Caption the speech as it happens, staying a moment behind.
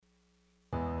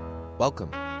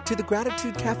Welcome to the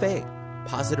Gratitude Cafe,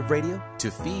 positive radio to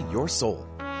feed your soul.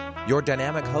 Your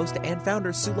dynamic host and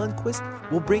founder, Sue Lundquist,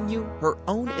 will bring you her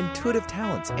own intuitive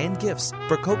talents and gifts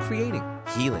for co-creating,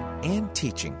 healing, and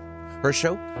teaching. Her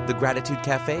show, The Gratitude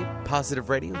Cafe, positive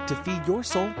radio to feed your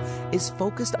soul, is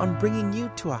focused on bringing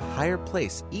you to a higher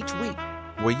place each week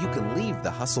where you can leave the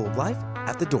hustle of life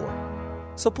at the door.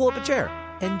 So pull up a chair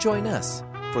and join us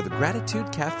for The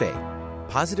Gratitude Cafe,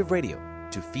 positive radio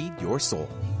to feed your soul.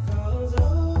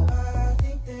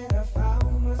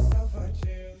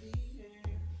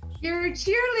 You're a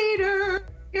cheerleader.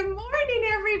 Good morning,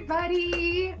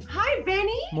 everybody. Hi,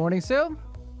 Benny. Morning, Sue.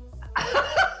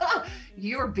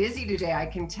 You're busy today, I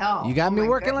can tell. You got me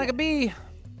working like a bee.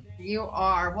 You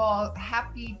are. Well,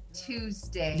 happy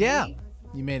Tuesday. Yeah.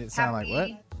 You made it sound like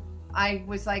what? I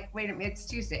was like, wait a minute, it's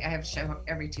Tuesday. I have a show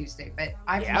every Tuesday, but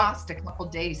I've lost a couple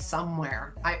days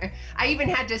somewhere. I even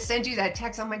had to send you that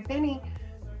text. I'm like, Benny,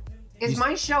 is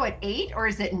my show at 8 or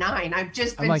is it 9? I've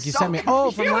just been you sent me,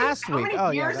 confused. from last week. How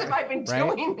many years have I been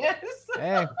doing this?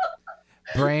 Hey,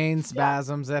 brain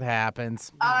spasms, that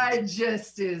happens. I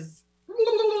just is,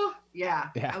 yeah,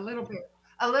 a little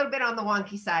bit on the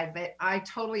wonky side, but I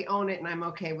totally own it and I'm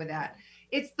okay with that.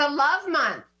 It's the love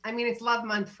month. I mean, it's love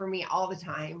month for me all the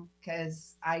time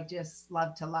because I just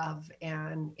love to love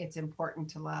and it's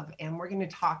important to love. And we're going to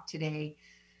talk today,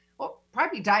 well,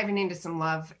 probably diving into some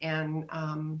love and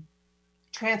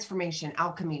transformation,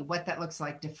 alchemy, what that looks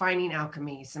like, defining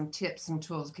alchemy, some tips, some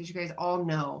tools, because you guys all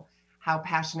know how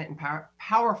passionate and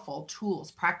powerful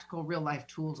tools, practical real life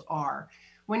tools are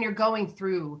when you're going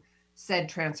through said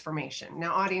transformation.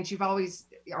 Now, audience,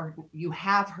 you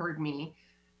have heard me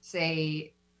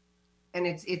say, and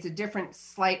it's a different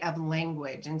slight of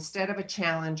language. Instead of a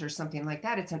challenge or something like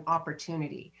that, it's an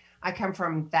opportunity. I come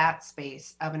from that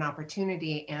space of an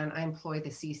opportunity and I employ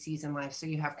the CCs in life. So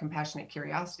you have compassionate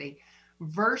curiosity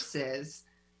versus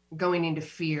going into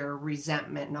fear,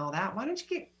 resentment, and all that. Why don't you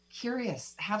get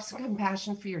curious? Have some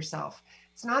compassion for yourself.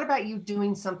 It's not about you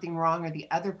doing something wrong or the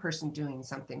other person doing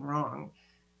something wrong.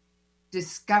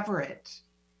 Discover it,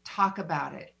 talk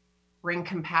about it, bring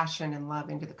compassion and love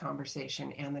into the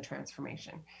conversation and the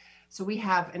transformation. So we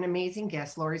have an amazing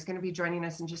guest. Lorie's going to be joining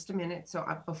us in just a minute. So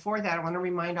before that, I want to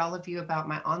remind all of you about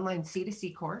my online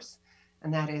C2C course,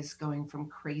 and that is Going from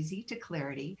Crazy to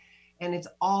Clarity. And it's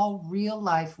all real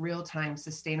life, real time,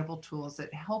 sustainable tools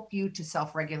that help you to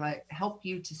self-regulate, help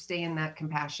you to stay in that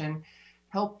compassion,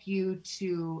 help you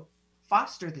to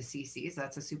foster the CCs.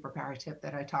 That's a superpower tip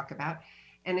that I talk about.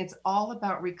 And it's all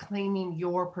about reclaiming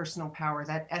your personal power,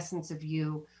 that essence of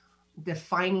you,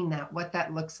 defining that, what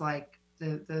that looks like,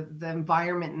 the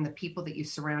environment and the people that you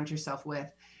surround yourself with,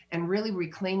 and really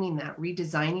reclaiming that,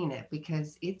 redesigning it,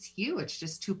 because it's you, it's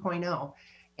just 2.0.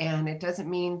 And it doesn't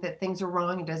mean that things are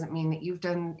wrong. It doesn't mean that you've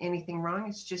done anything wrong.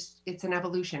 It's an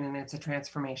evolution and it's a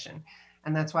transformation.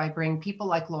 And that's why I bring people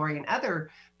like Lorie and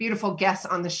other beautiful guests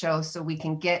on the show so we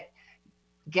can get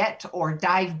or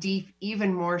dive deep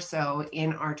even more so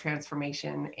in our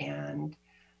transformation and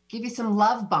give you some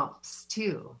love bumps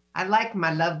too. I like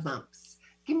my love bumps.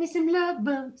 Give me some love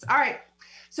bumps. All right.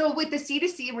 So with the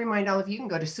C2C, remind all of you can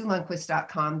go to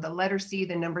SueLundquist.com, the letter C,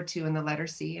 the number 2, and the letter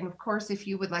C. And of course, if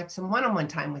you would like some one-on-one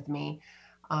time with me,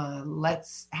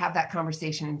 let's have that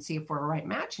conversation and see if we're a right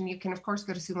match. And you can, of course,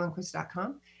 go to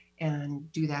SueLundquist.com and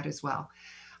do that as well.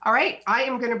 All right, I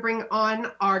am going to bring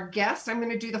on our guest. I'm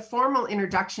going to do the formal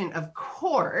introduction, of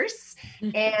course.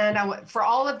 And for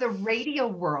all of the radio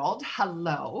world,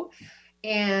 hello.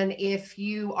 And if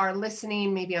you are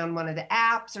listening maybe on one of the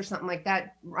apps or something like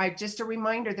that, right, just a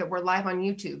reminder that we're live on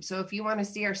YouTube. So if you want to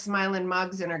see our smiling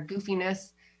mugs and our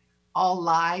goofiness all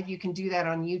live, you can do that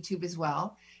on YouTube as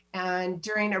well. And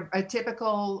during a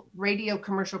typical radio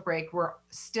commercial break, we're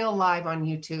still live on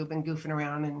YouTube and goofing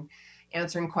around and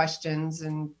answering questions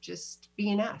and just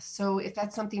being us. So if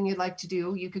that's something you'd like to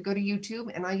do, you could go to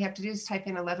YouTube and all you have to do is type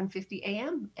in 11:50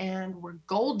 a.m. and we're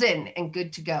golden and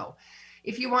good to go.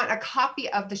 If you want a copy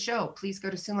of the show, please go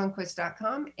to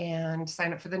SueLundquist.com and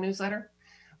sign up for the newsletter.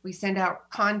 We send out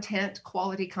content,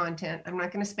 quality content. I'm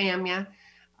not going to spam you.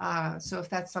 So if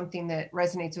that's something that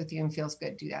resonates with you and feels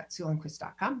good, do that,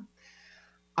 SueLundquist.com.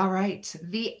 All right.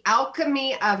 The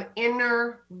alchemy of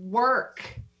inner work.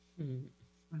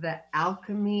 The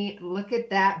alchemy. Look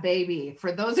at that, baby.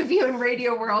 For those of you in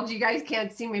radio world, you guys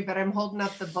can't see me, but I'm holding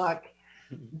up the book.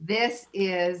 This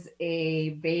is a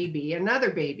baby,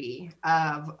 another baby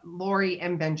of Lorie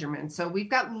and Benjamin. So we've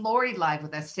got Lorie live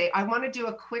with us today. I want to do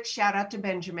a quick shout out to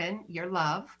Benjamin, your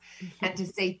love, and to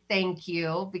say thank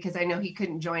you, because I know he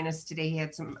couldn't join us today. He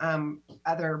had some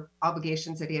other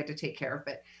obligations that he had to take care of,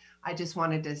 but I just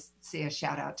wanted to say a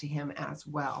shout out to him as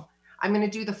well. I'm going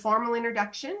to do the formal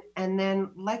introduction, and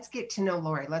then let's get to know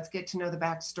Lorie. Let's get to know the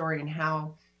backstory and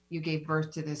how you gave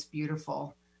birth to this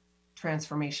beautiful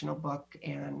transformational book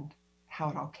and how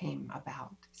it all came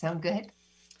about. Sound good?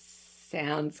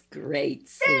 Sounds great,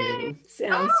 Sue.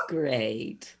 Sounds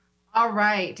great. All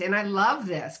right. And I love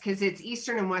this because it's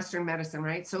Eastern and Western medicine,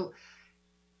 right? So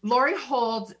Lorie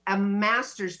holds a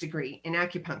master's degree in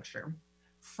acupuncture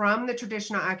from the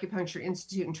Traditional Acupuncture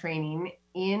Institute and Training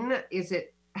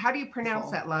how do you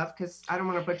pronounce that, love? Because I don't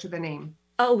want to butcher the name.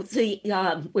 Oh,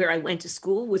 where I went to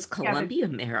school was Columbia,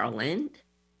 Maryland.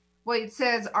 Well, it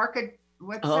says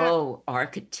archetypal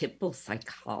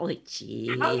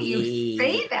psychology. How do you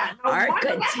say that? No,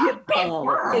 archetypal.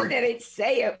 And then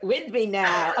say it with me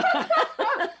now.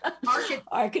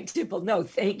 Archetypal. No,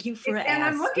 thank you for asking. And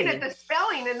I'm looking at the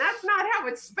spelling, and that's not how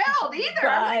it's spelled either.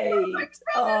 Right.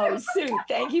 Oh, Sue,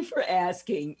 thank you for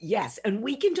asking. Yes, and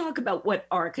we can talk about what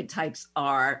archetypes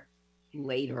are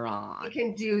later on. We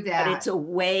can do that. But it's a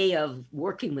way of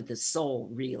working with the soul,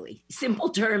 really. Simple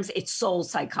terms, it's soul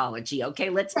psychology. Okay,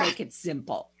 let's make it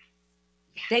simple.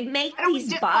 They make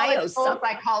these bios. Soul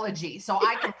psychology, so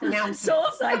I can pronounce soul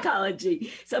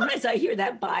psychology. Sometimes I hear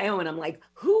that bio and I'm like,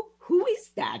 who is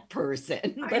that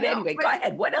person? But anyway, go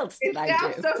ahead. What else did I do? It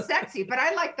sounds so sexy, but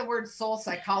I like the word soul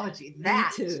psychology.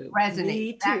 That resonates.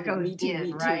 Me too. That goes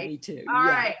right? Me too. All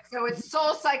right. So it's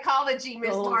soul psychology,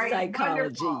 Miss Lorie. Soul psychology,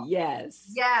 wonderful.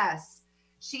 Yes. Yes.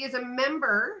 She is a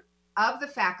member of the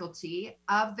faculty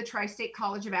of the Tri-State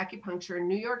College of Acupuncture in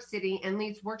New York City and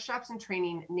leads workshops and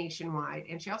training nationwide.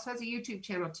 And she also has a YouTube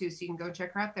channel too, so you can go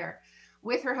check her out there.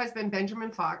 With her husband,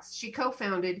 Benjamin Fox, she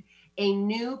co-founded A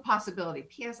New Possibility.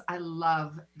 P.S. I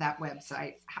love that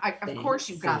website. Of course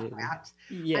you got that.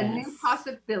 Yes. A New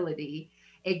Possibility,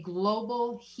 a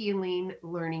global healing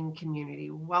learning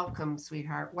community. Welcome,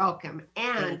 sweetheart. Welcome.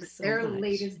 And their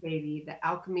latest baby, The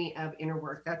Alchemy of Inner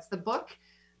Work. That's the book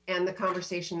and the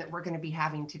conversation that we're going to be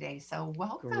having today. So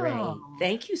welcome. Great.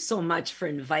 Thank you so much for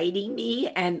inviting me.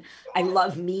 And I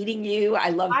love meeting you. I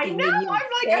love being in your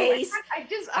face.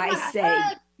 I say,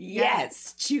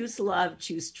 yes, choose love,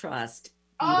 choose trust.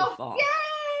 Beautiful. Oh,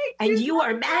 yay! And you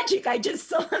are magic. I just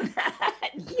saw that.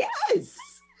 Yes.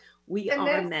 We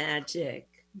are magic.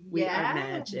 We are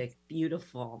magic.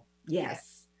 Beautiful.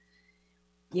 Yes.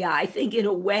 Yeah, I think in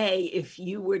a way, if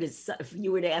you were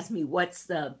to ask me what's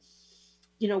the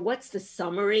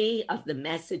summary of the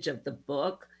message of the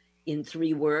book in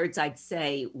 3 words, I'd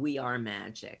say we are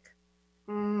magic.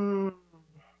 And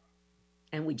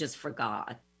we just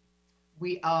forgot.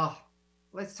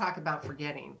 Let's talk about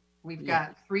forgetting. We've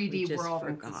got 3D world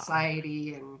and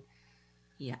society, and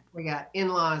we got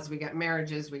in-laws, we got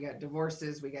marriages, we got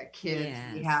divorces, we got kids,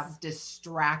 we have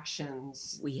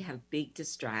distractions. We have big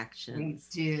distractions. We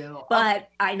do. But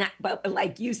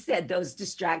like you said, those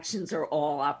distractions are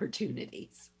all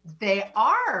opportunities. They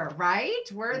are,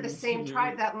 right? We're the same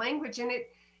tribe, that language, and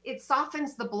it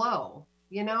softens the blow,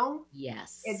 you know?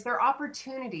 Yes. They're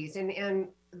opportunities, and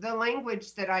the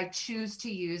language that I choose to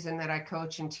use and that I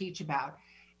coach and teach about.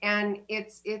 And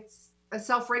it's a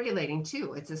self-regulating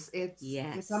too. It's a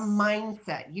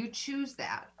mindset. You choose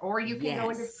that, or you can go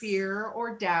into fear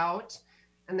or doubt.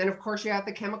 And then of course you have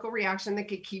the chemical reaction that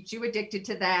keeps you addicted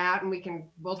to that. And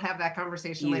we'll have that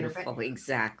conversation later. But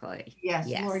exactly. Yes,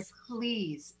 Lorie,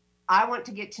 please. I want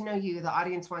to get to know you. The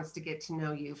audience wants to get to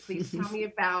know you. Please tell me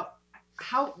about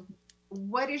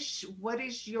what is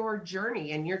your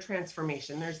journey and your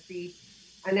transformation? There's the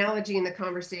analogy in the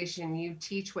conversation. You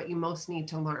teach what you most need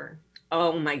to learn.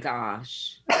 Oh my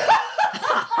gosh.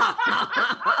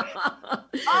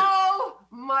 Oh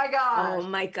my gosh. Oh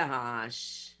my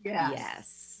gosh.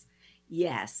 Yes.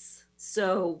 Yes.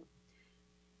 So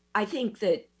I think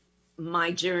that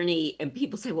my journey, and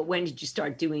people say, well, when did you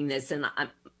start doing this? And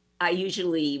I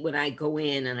usually, when I go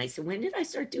in and I say, when did I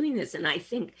start doing this? And I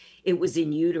think it was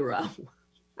in utero.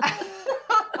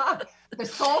 The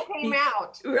soul came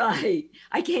out. Right.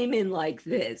 I came in like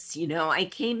this, I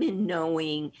came in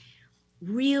knowing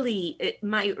really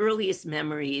my earliest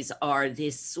memories are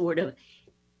this sort of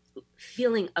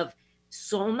feeling of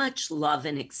so much love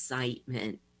and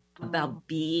excitement about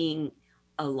being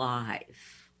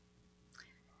alive,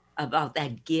 about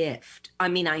that gift. I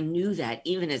mean, I knew that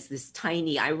even as this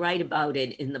tiny, I write about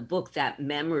it in the book, that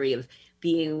memory of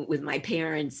being with my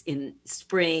parents in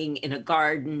spring in a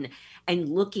garden and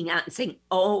looking out and saying,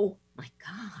 oh my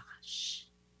gosh.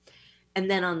 And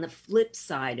then on the flip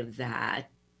side of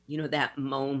that, that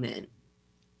moment,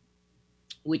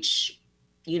 which,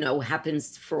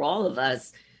 happens for all of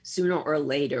us sooner or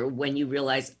later, when you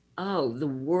realize, oh, the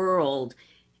world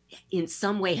in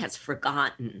some way has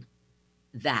forgotten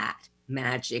that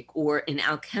magic, or in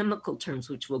alchemical terms,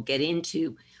 which we'll get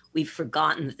into, we've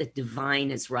forgotten that the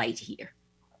divine is right here.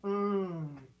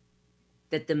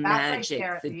 That the magic,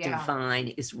 right there, the divine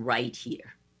is right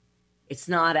here. It's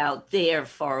not out there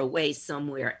far away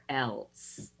somewhere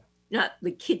else. Not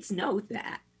the kids know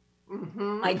that.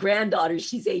 My granddaughter,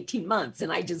 she's 18 months,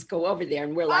 and I just go over there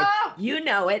and we're like, you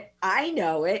know it, I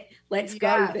know it, let's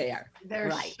go there. They're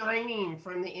shining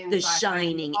from the inside. The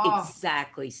shining,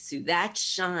 exactly, Sue. That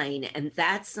shine, and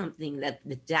that's something that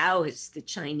the Taoists, the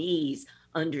Chinese,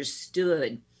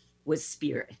 understood was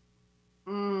spirit.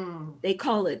 They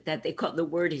call it that. They call the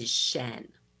word is Shen.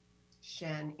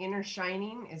 Shen, inner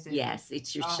shining, is it? Yes,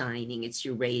 it's your shining, it's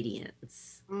your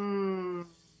radiance.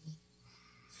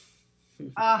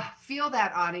 Feel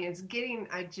that, audience.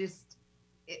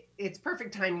 It's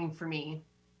perfect timing for me.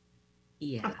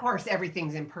 Yeah. Of course,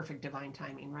 everything's in perfect divine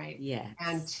timing, right? Yeah.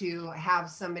 And to have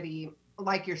somebody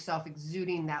like yourself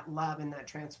exuding that love and that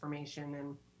transformation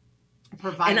and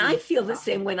providing. And I feel the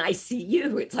same when I see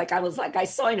you. It's like I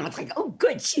saw you and I was like, oh,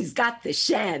 good, she's got the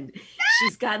Shen.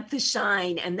 She's got the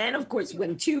shine. And then, of course,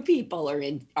 when two people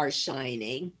are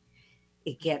shining,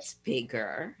 it gets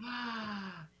bigger.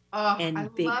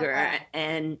 And bigger,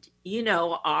 and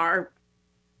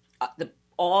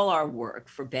all our work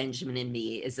for Benjamin and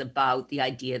me is about the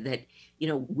idea that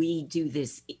we do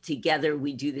this together,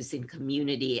 we do this in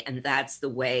community, and that's the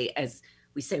way, as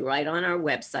we say right on our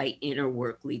website, inner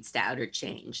work leads to outer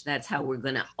change. That's how we're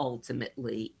going to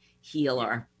ultimately heal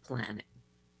our planet.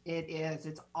 It is.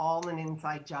 It's all an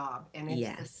inside job, and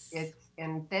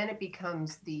and then it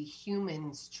becomes the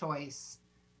human's choice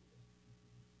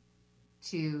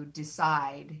to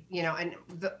decide, and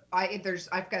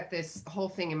I've got this whole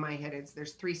thing in my head.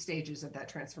 There's 3 stages of that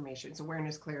transformation. It's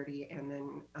awareness, clarity, and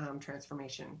then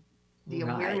transformation. The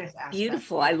awareness aspect.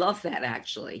 Beautiful. I love that,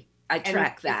 actually. I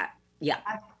track that. Yeah.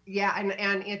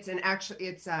 And it's an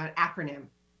acronym.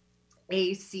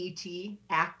 ACT,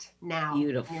 act now.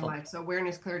 Beautiful. In your life. So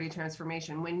awareness, clarity,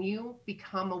 transformation. When you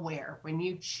become aware, when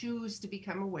you choose to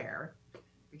become aware,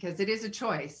 because it is a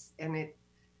choice, and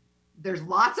there's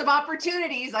lots of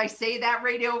opportunities. I say that,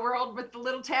 radio world, with the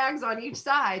little tags on each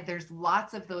side. There's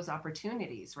lots of those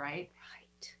opportunities, right?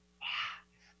 Right.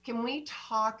 Yeah. Can we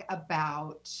talk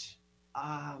about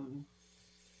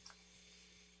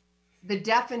the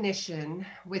definition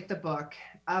with the book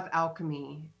of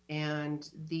alchemy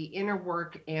and the inner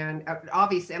work, and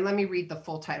obviously, and let me read the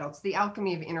full title. It's The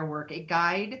Alchemy of Inner Work, a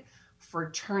guide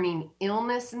for turning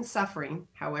illness and suffering,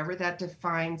 however that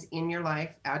defines in your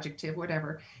life, adjective,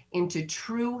 whatever, into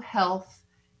true health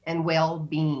and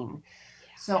well-being. Yeah.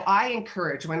 So I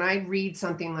encourage, when I read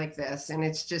something like this, and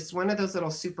it's just one of those little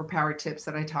superpower tips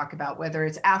that I talk about, whether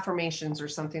it's affirmations or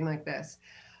something like this,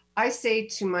 I say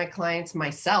to my clients,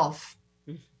 myself,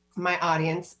 my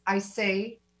audience, I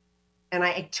say, and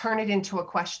I turn it into a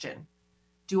question.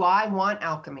 Do I want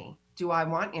alchemy? Do I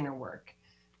want inner work?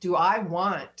 Do I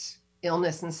want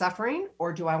illness and suffering,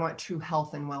 or do I want true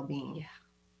health and well-being?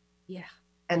 Yeah.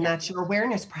 And that's your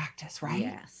awareness practice, right?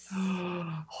 Yes.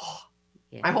 My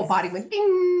whole body went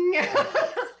ding.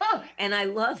 And I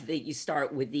love that you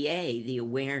start with the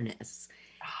awareness,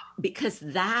 because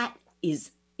that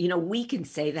is, we can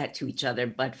say that to each other,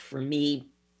 but for me,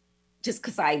 just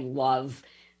because I love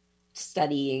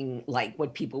studying like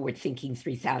what people were thinking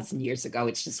 3,000 years ago,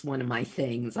 it's just one of my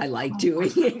things. I like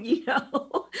doing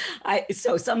it,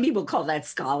 so some people call that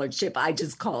scholarship. I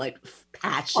just call it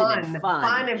passion and fun.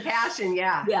 Fun and passion,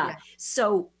 yeah.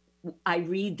 So I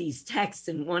read these texts,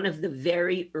 and one of the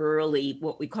very early,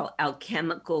 what we call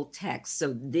alchemical texts.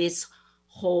 So this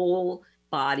whole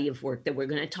body of work that we're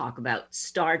going to talk about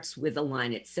starts with a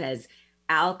line. It says,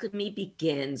 alchemy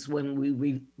begins when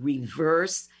we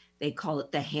reverse, they call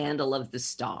it the handle of the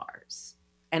stars.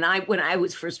 And when I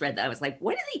was first read that, I was like,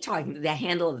 what are they talking about? The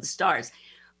handle of the stars.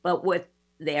 But what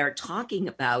they're talking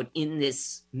about in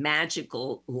this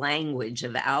magical language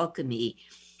of alchemy,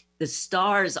 the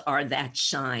stars are that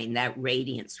shine, that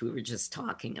radiance we were just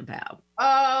talking about.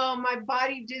 Oh, my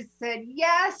body just said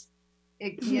yes.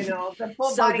 The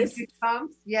full body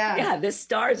goosebumps. Yeah. Yeah, the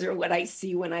stars are what I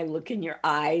see when I look in your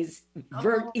eyes.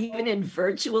 Even in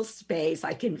virtual space,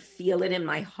 I can feel it in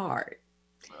my heart.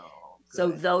 Oh,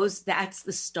 so that's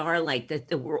the starlight,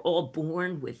 that we're all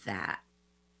born with that.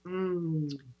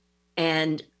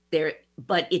 And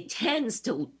but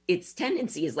its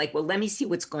tendency is like, well, let me see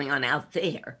what's going on out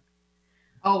there.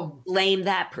 Oh, blame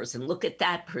that person. Look at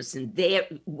that person.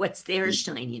 What's their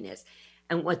shininess?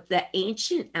 And what the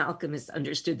ancient alchemists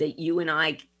understood, that you and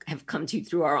I have come to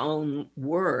through our own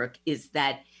work, is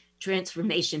that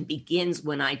transformation begins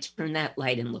when I turn that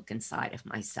light and look inside of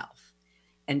myself.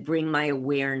 and bring my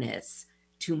awareness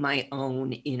to my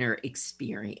own inner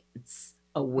experience.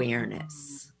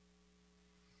 Awareness.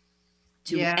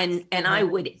 Yes. And I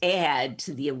would add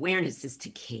to the awareness is to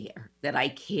care, that I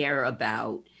care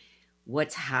about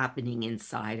what's happening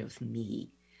inside of me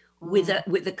with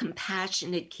a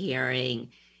compassionate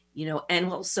caring, you know, and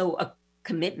also a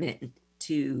commitment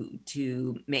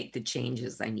to make the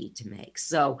changes I need to make.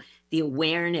 So the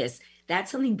awareness,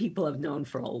 that's something people have known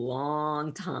for a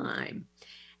long time.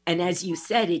 And as you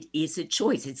said, it is a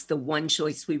choice. It's the one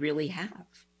choice we really have.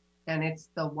 And it's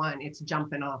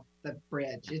jumping off the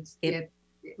bridge. It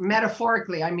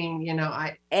metaphorically, I mean, you know,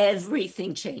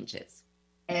 everything changes.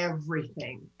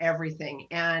 Everything.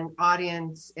 And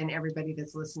audience and everybody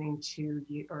that's listening to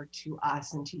you or to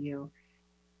us and to you,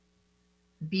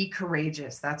 be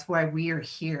courageous. That's why we are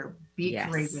here. Be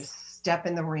courageous. Step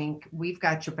in the rink. We've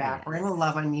got your back. We're going to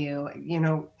love on you. You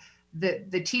know,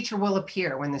 the teacher will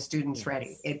appear when the student's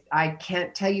ready. I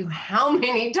can't tell you how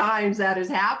many times that has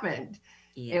happened.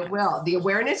 It will. The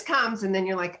awareness comes and then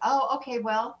you're like, oh, okay,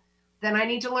 well, then I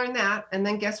need to learn that. And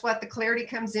then guess what? The clarity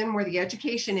comes in where the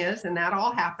education is, and that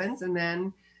all happens. And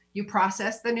then you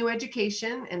process the new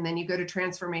education, and then you go to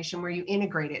transformation where you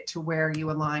integrate it to where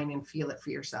you align and feel it for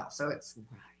yourself. So it's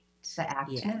the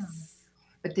act now.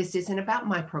 But this isn't about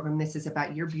my program. This is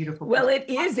about your beautiful program. Well, it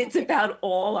is. It's about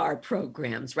all our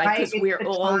programs, right? Because we're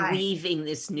all weaving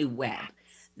this new web.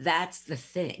 That's the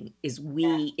thing, is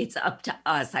it's up to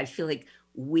us. I feel like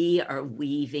we are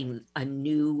weaving a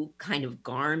new kind of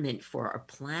garment for our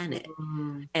planet.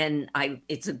 And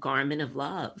it's a garment of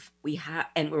love.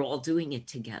 And we're all doing it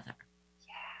together.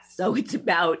 So it's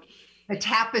about the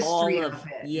tapestry of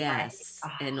it. Yes.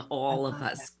 Right? And all of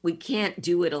us. That. We can't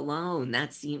do it alone.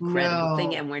 That's the incredible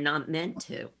thing. And we're not meant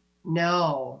to.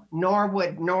 No,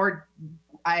 nor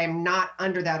I am not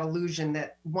under that illusion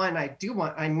that I don't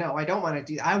want to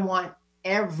do that. I want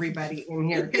everybody in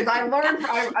here, because I learned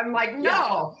I'm like,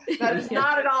 no, that is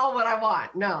not at all what I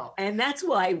want. No. And that's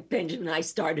why Benjamin and I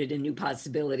started a new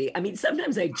possibility. I mean,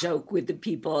 sometimes I joke with the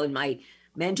people in my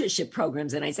mentorship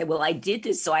programs and I say, well, I did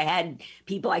this so I had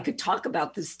people I could talk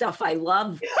about the stuff I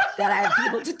love, that I have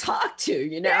people to talk to,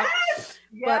 you know.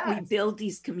 But we build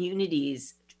these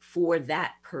communities for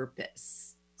that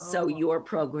purpose. So your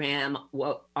program,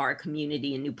 our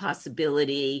community, A New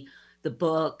Possibility, the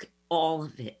book, all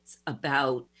of it's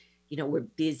about, you know, we're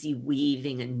busy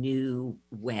weaving a new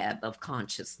web of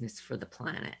consciousness for the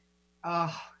planet.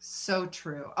 Oh, so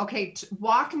true. Okay,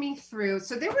 walk me through.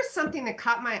 So there was something that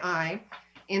caught my eye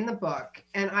in the book,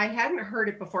 and I hadn't heard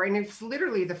it before, and it's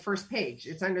literally the first page.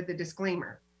 It's under the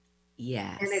disclaimer.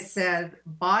 Yes. And it says,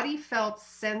 body felt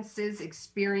senses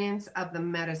experience of the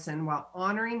medicine while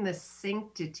honoring the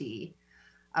sanctity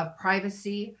of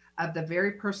privacy of the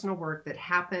very personal work that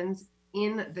happens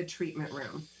in the treatment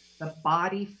room. The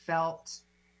body felt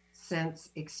sense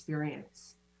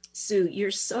experience. Sue,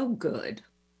 you're so good,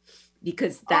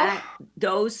 because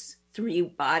those three,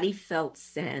 body felt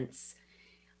sense,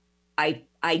 I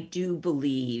do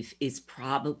believe is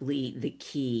probably the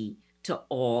key to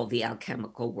all the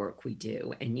alchemical work we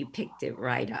do. And you picked it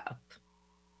right up.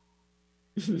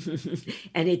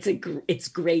 And it's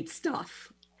great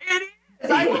stuff. It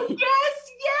is.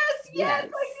 Yes.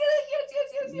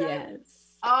 Yes.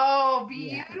 Oh,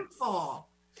 beautiful.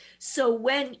 Yes. So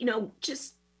when, you know,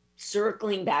 just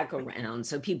circling back around,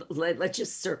 so people, let's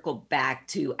just circle back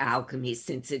to alchemy,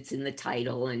 since it's in the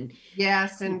title, and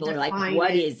people are like,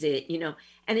 what is it? You know,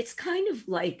 and it's kind of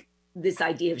like this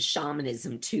idea of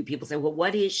shamanism too. People say, well,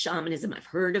 what is shamanism? I've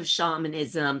heard of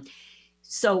shamanism.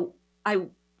 So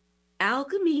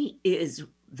alchemy is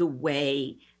the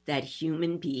way that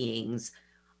human beings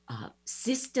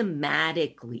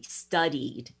systematically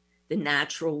studied the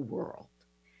natural world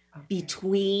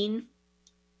between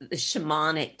the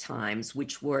shamanic times,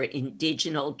 which were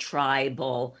indigenous,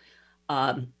 tribal,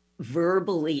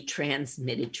 verbally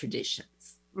transmitted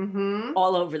traditions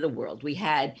all over the world. We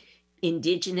had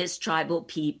indigenous tribal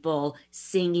people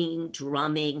singing,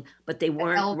 drumming, but they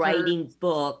weren't writing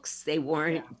books. They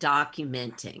weren't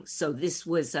documenting. So this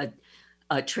was a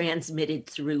transmitted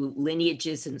through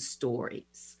lineages and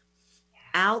stories.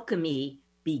 Alchemy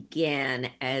began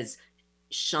as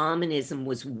shamanism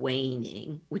was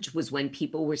waning, which was when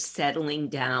people were settling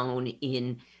down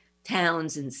in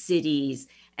towns and cities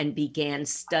and began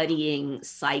studying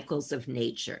cycles of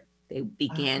nature. They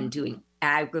began doing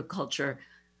agriculture,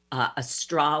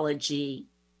 astrology,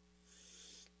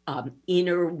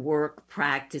 inner work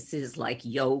practices like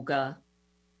yoga,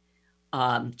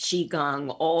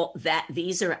 qigong, all that.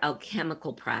 These are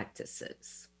alchemical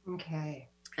practices. Okay.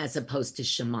 As opposed to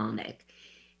shamanic.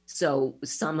 So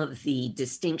some of the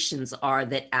distinctions are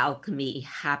that alchemy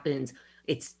happens,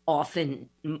 it's often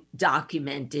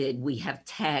documented. We have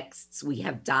texts, we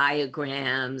have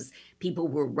diagrams, people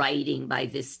were writing by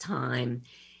this time,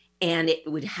 and it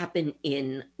would happen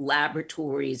in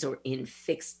laboratories or in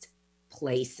fixed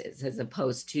places as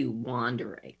opposed to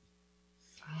wandering.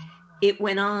 It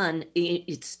went on,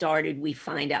 it started, we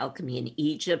find alchemy in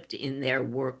Egypt in their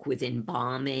work with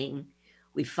embalming.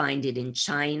 We find it in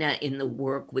China in the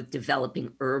work with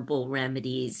developing herbal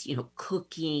remedies,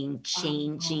 cooking,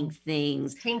 changing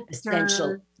things,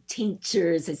 essential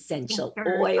tinctures, essential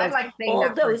oils, I like saying all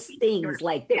that those things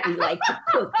like that we like to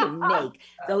cook and make.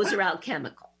 Those are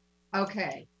alchemical.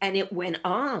 Okay. And it went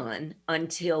on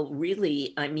until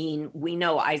really, we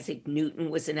know Isaac Newton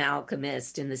was an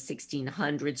alchemist in the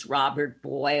 1600s, Robert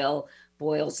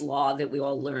Boyle's law that we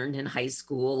all learned in high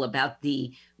school about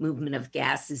the movement of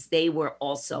gases. They were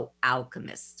also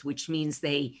alchemists, which means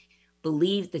they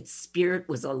believed that spirit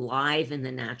was alive in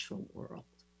the natural world.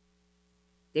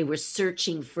 They were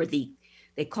searching for they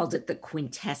called it the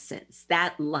quintessence,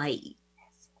 that light.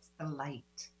 The light.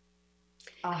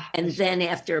 And then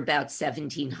after about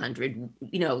 1700,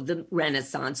 the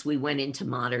Renaissance, we went into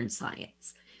modern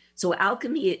science. So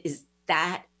alchemy is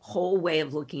that whole way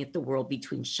of looking at the world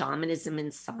between shamanism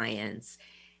and science.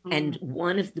 And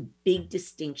one of the big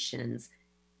distinctions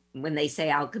when they say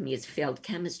alchemy has failed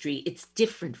chemistry, it's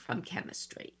different from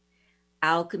chemistry.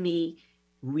 Alchemy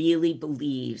really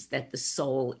believes that the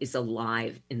soul is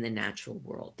alive in the natural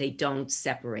world. They don't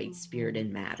separate spirit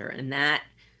and matter. And that,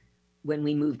 when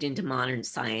we moved into modern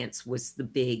science, was the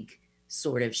big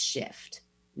sort of shift.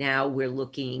 Now we're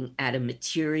looking at a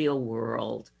material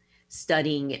world,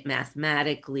 studying it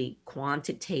mathematically,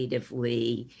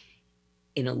 quantitatively,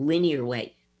 in a linear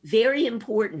way. Very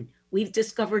important. We've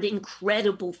discovered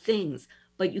incredible things,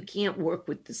 but you can't work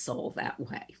with the soul that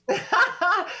way.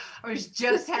 I was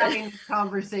just having a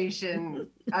conversation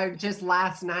just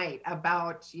last night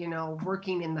about,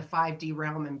 working in the 5D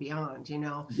realm and beyond,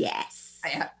 Yes.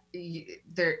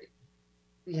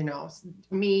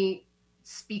 Me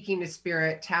speaking to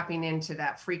spirit, tapping into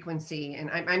that frequency. And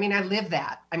I live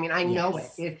that. I know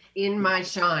it. It's in my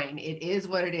shine. It is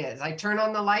what it is. I turn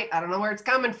on the light. I don't know where it's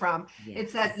coming from. Yes.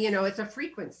 It's that, it's a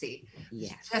frequency.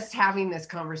 Yes. Just having this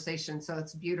conversation. So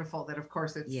it's beautiful that, of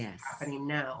course, it's happening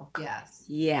now. Yes.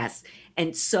 Yes.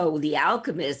 And so the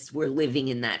alchemists were living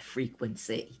in that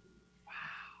frequency. Wow.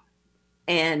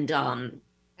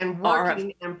 And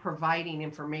working and providing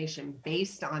information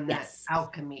based on that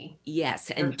alchemy.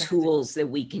 Yes, and tools that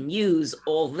we can use,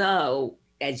 although,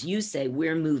 as you say,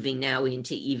 we're moving now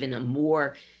into even a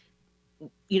more,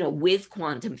 with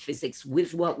quantum physics,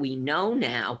 with what we know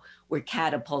now, we're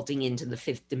catapulting into the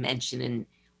fifth dimension in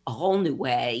a whole new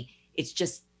way. It's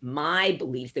just my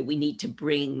belief that we need to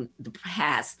bring the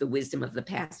past, the wisdom of the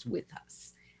past with us.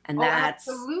 And that's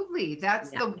absolutely, that's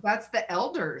the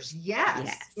elders.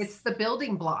 Yes. It's the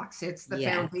building blocks. It's the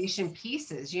foundation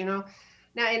pieces, Now,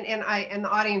 and the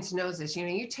audience knows this,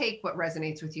 you take what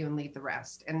resonates with you and leave the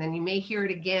rest. And then you may hear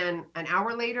it again an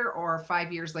hour later or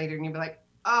 5 years later, and you'll be like,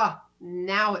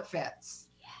 now it fits.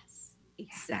 Yes,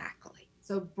 exactly.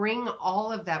 So bring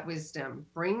all of that wisdom,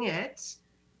 bring it,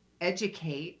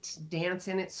 educate, dance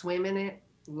in it, swim in it,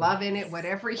 love in it,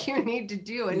 whatever you need to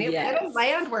do. And it'll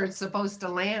land where it's supposed to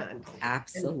land.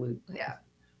 Absolutely. And,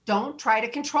 don't try to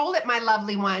control it, my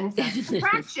lovely ones. That's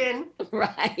distraction.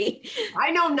 Right.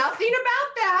 I know nothing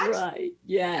about that. Right.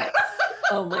 Yeah.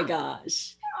 Oh my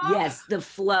gosh. Yes. The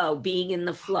flow, being in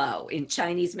the flow. In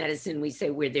Chinese medicine, we say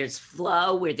where there's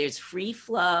flow, where there's free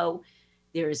flow,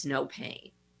 there is no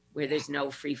pain. Where there's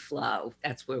no free flow,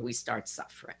 that's where we start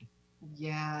suffering.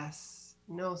 Yes.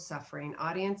 No suffering.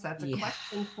 Audience, that's a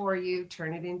question for you.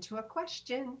 Turn it into a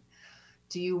question.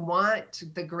 Do you want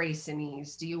the grace and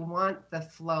ease? Do you want the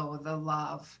flow, the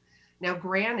love? Now,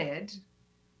 granted,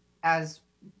 and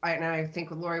I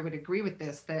think Lorie would agree with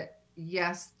this, that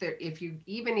yes, if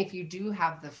you do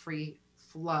have the free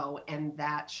flow and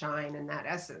that shine and that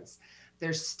essence,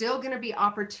 there's still going to be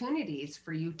opportunities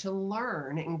for you to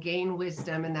learn and gain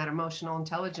wisdom and that emotional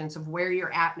intelligence of where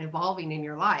you're at and evolving in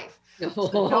your life.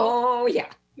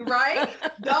 Right?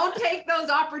 Don't take those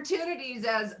opportunities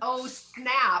as, oh,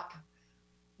 snap,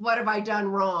 what have I done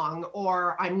wrong?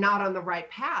 Or I'm not on the right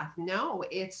path. No,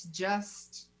 it's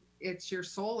your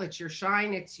soul, it's your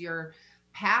shine, it's your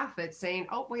path that's saying,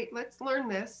 oh, wait, let's learn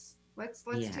this. Let's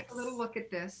take a little look at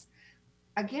this.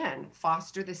 again,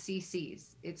 foster the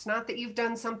CCs. It's not that you've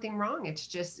done something wrong. It's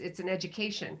just, it's an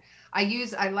education. I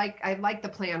like the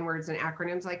plan words and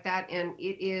acronyms like that. And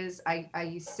it is,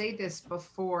 I say this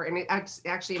before, and it's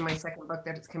actually in my second book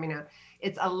that it's coming out.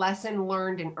 It's a lesson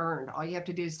learned and earned. All you have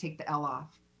to do is take the L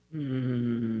off.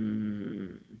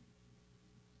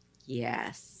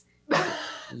 Yes.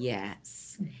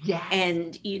 Yes. Yes.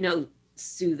 And,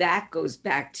 Sue, that goes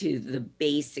back to the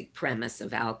basic premise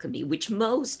of alchemy, which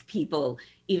most people,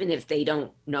 even if they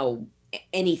don't know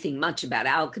anything much about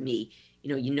alchemy,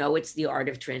 it's the art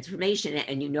of transformation,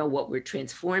 and what we're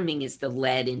transforming is the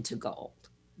lead into gold.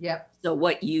 Yep. So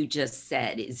what you just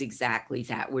said is exactly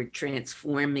that. We're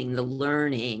transforming the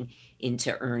learning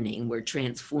into earning. We're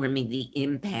transforming the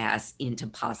impasse into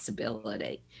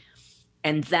possibility.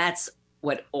 And that's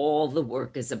what all the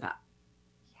work is about.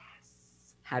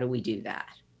 How do we do that?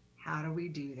 How do we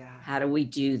do that? How do we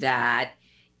do that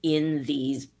in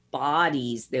these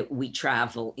bodies that we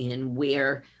travel in,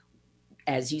 where,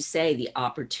 as you say, the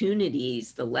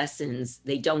opportunities, the lessons,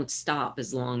 they don't stop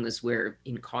as long as we're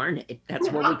incarnate. That's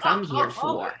what we come here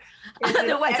for.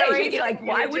 Otherwise, I would be like,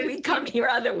 why would we come here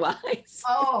otherwise?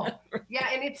 Oh, yeah.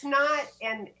 And it's not,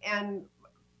 and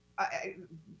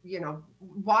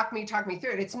talk me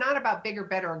through it. It's not about bigger,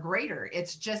 better, or greater.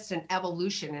 It's just an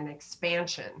evolution and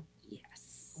expansion.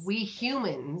 Yes. We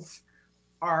humans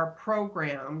are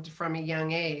programmed from a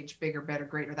young age, bigger, better,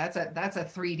 greater. That's a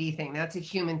 3D thing. That's a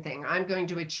human thing. I'm going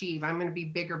to achieve. I'm going to be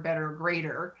bigger, better,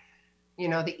 greater.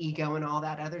 The ego and all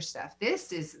that other stuff.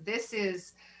 This is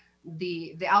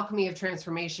the alchemy of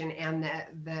transformation and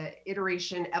the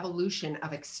iteration, evolution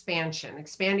of expansion,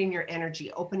 expanding your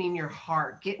energy, opening your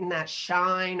heart, getting that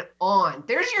shine on.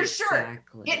 There's your shirt.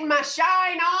 Getting my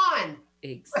shine on.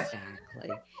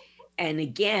 Exactly. And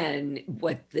again,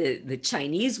 what the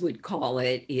Chinese would call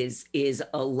it is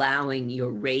allowing your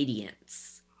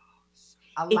radiance.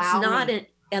 It's not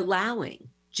allowing,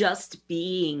 just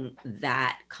being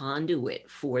that conduit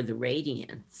for the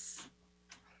radiance.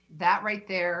 That right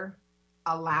there,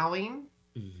 allowing,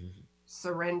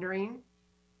 surrendering.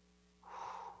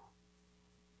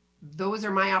 Those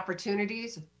are my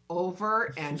opportunities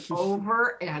over and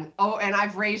over and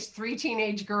I've raised 3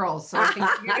 teenage girls, so I think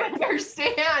you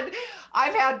understand.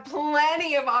 I've had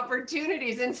plenty of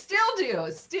opportunities and still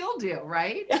do,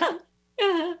 right?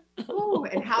 Ooh,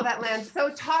 and how that lands.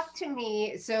 So talk to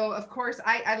me. So of course,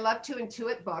 I love to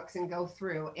intuit books and go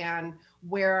through and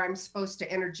where I'm supposed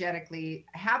to energetically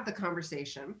have the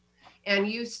conversation. And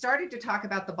you started to talk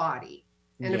about the body.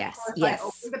 And of course, I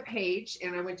opened the page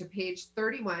and I went to page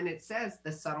 31. It says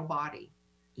the subtle body.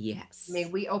 Yes. May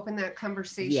we open that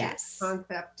conversation,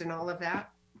 concept and all of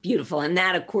that? Beautiful. And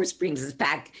that, of course, brings us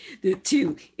back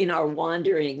to, in our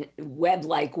wandering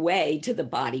web-like way, to the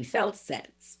body felt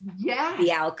sense. Yeah.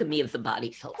 The alchemy of the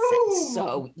body felt sense.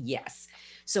 So, yes.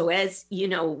 So as you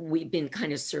know, we've been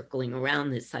kind of circling around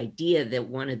this idea that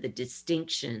one of the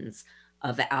distinctions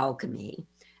of alchemy,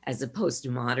 as opposed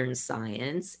to modern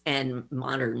science and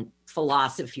modern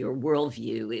philosophy or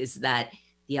worldview, is that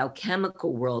the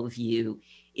alchemical worldview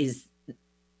is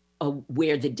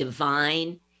where the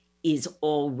divine is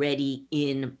already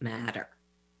in matter.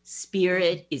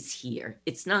 Spirit is here.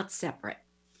 It's not separate.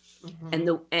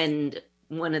 And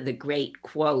one of the great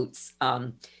quotes,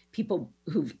 people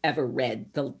who've ever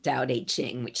read the Tao Te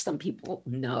Ching, which some people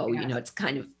know, it's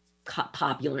kind of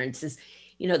popular, and it says,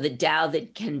 the Tao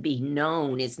that can be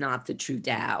known is not the true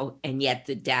Tao, and yet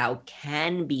the Tao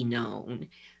can be known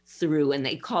through, and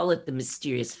they call it the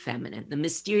mysterious feminine. The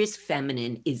mysterious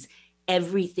feminine is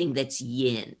everything that's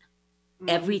yin,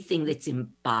 everything that's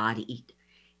embodied,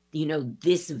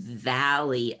 this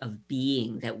valley of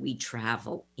being that we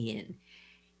travel in.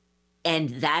 And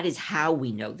that is how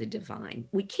we know the divine.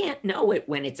 We can't know it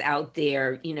when it's out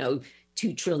there, 2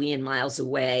 trillion miles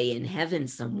away in heaven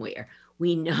somewhere.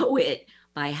 We know it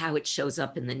by how it shows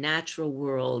up in the natural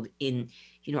world, in,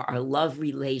 our love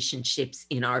relationships,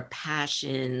 in our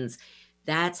passions.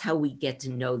 That's how we get to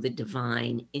know the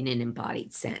divine in an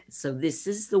embodied sense. So this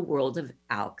is the world of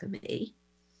alchemy.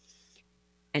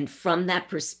 And from that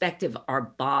perspective, our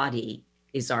body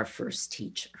is our first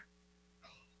teacher.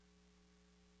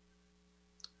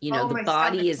 The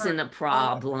body isn't a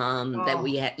problem that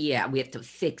we have. Yeah, we have to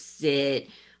fix it.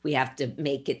 We have to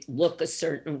make it look a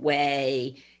certain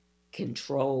way,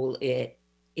 control it.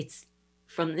 It's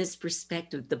from this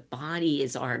perspective, the body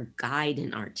is our guide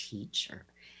and our teacher.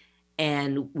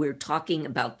 And we're talking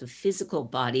about the physical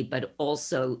body, but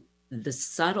also the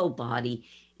subtle body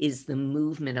is the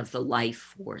movement of the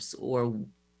life force, or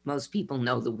most people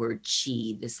know the word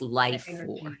chi, this life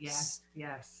force.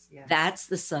 Yes. That's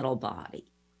the subtle body.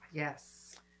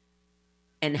 Yes.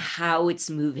 and how it's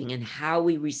moving and how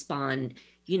we respond.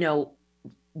 You know,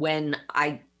 when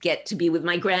I get to be with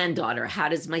my granddaughter, how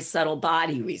does my subtle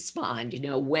body respond? You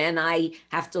know, when I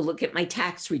have to look at my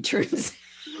tax returns,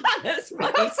 how does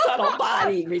my subtle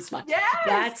body respond? Yes.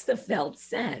 That's the felt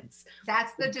sense.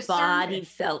 That's the discernment. Body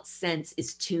felt sense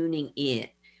is tuning in.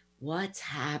 What's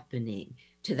happening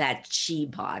to that chi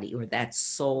body or that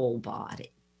soul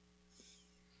body?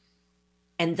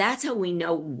 And that's how we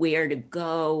know where to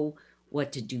go,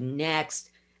 what to do next.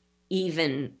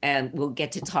 Even we'll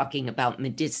get to talking about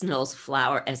medicinals,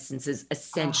 flower essences,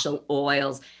 essential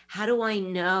oils. How do I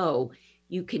know?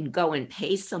 You can go and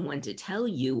pay someone to tell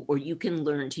you, or you can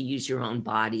learn to use your own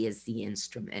body as the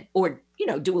instrument, or, you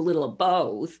know, do a little of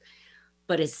both.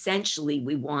 But essentially,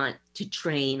 we want to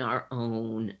train our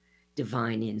own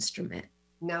divine instrument.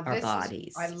 Now, our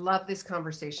bodies. I love this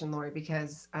conversation, Lorie,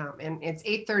 because and it's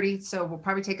 8:30, so we'll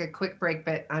probably take a quick break.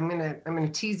 But I'm gonna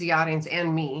tease the audience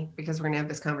and me, because we're gonna have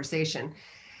this conversation.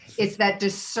 It's that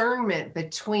discernment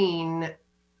between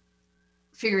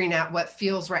figuring out what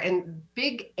feels right, and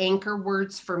big anchor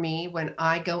words for me when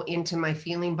I go into my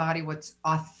feeling body. What's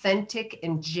authentic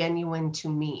and genuine to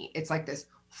me? It's like this.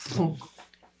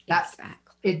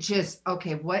 Exactly. It just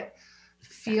okay. What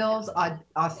feels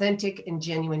authentic and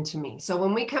genuine to me. So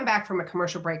when we come back from a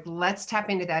commercial break, let's tap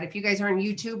into that. If you guys are on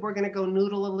YouTube, we're going to go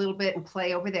noodle a little bit and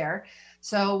play over there.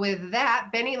 So with that,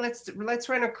 Benny, let's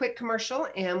run a quick commercial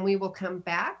and we will come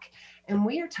back. And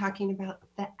we are talking about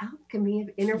the alchemy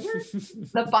of inner work,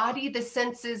 the body, the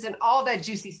senses, and all that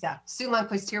juicy stuff. Sue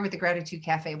Lundquist here with the Gratitude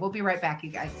Cafe. We'll be right back,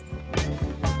 you guys.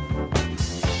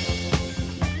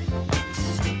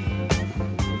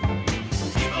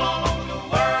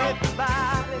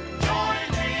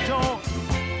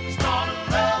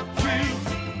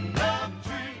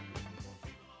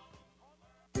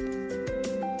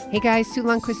 Hey guys, Sue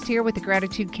Lundquist here with the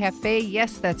Gratitude Cafe.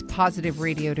 Yes, that's positive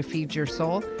radio to feed your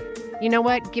soul. You know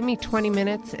what? Give me 20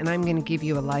 minutes and I'm going to give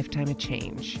you a lifetime of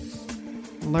change.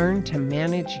 Learn to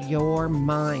manage your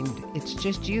mind. It's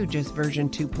just version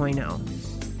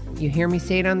 2.0. You hear me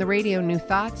say it on the radio, new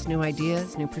thoughts, new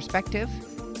ideas, new perspective,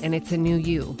 and it's a new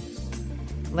you.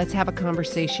 Let's have a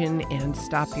conversation and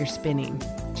stop your spinning.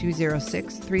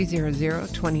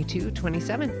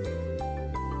 206-300-2227.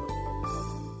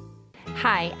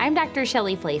 Hi, I'm Dr.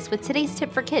 Shelley Flace with today's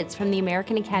tip for kids from the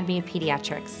American Academy of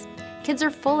Pediatrics. Kids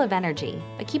are full of energy,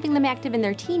 but keeping them active in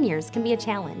their teen years can be a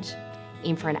challenge.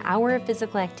 Aim for an hour of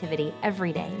physical activity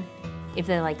every day. If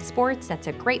they like sports, that's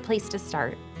a great place to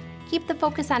start. Keep the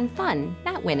focus on fun,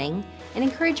 not winning, and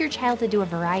encourage your child to do a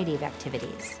variety of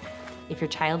activities. If your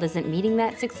child isn't meeting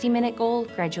that 60-minute goal,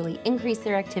 gradually increase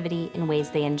their activity in ways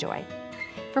they enjoy.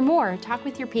 For more, talk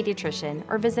with your pediatrician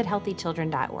or visit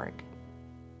healthychildren.org.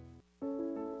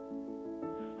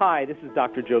 Hi, this is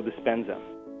Dr. Joe Dispenza.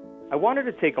 I wanted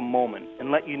to take a moment and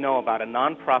let you know about a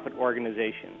nonprofit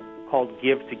organization called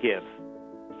Give to Give.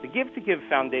 The Give to Give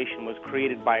Foundation was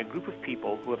created by a group of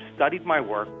people who have studied my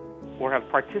work or have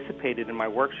participated in my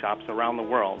workshops around the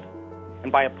world.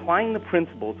 And by applying the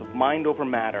principles of mind over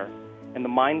matter and the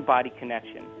mind-body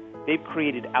connection, they've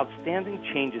created outstanding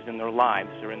changes in their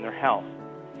lives or in their health,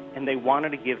 and they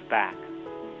wanted to give back.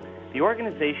 The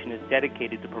organization is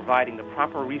dedicated to providing the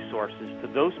proper resources to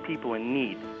those people in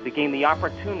need to gain the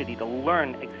opportunity to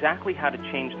learn exactly how to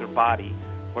change their body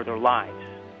or their lives.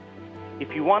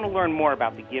 If you want to learn more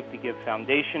about the Give to Give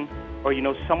Foundation, or you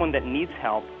know someone that needs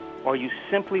help, or you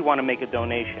simply want to make a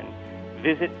donation,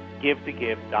 visit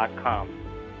givetogive.com.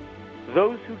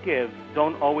 Those who give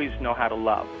don't always know how to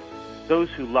love. Those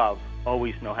who love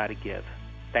always know how to give.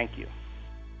 Thank you.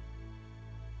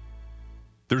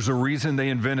 There's a reason they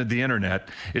invented the internet.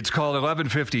 It's called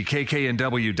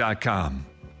 1150kknw.com.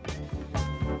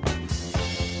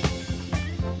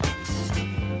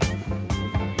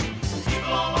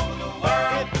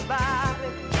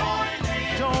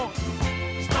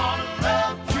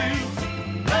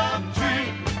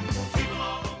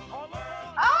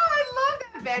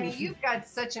 Benny, you've got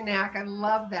such a knack. I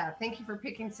love that. Thank you for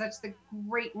picking such the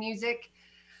great music.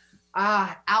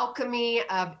 Alchemy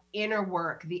of inner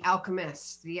work. The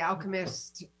alchemist. The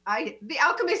alchemist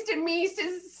in me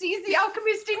sees the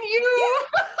alchemist in you.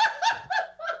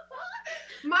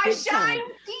 My Big shine time.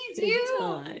 sees Big you.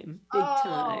 Time. Big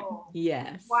time.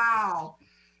 Yes. Wow.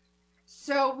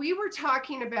 So we were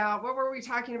talking about, what were we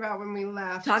talking about when we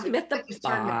left? Talking about the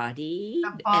body,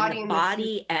 the body, and the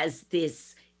body as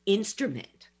this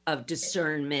instrument of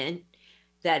discernment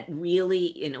that really,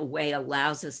 in a way,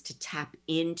 allows us to tap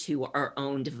into our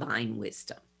own divine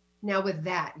wisdom. Now with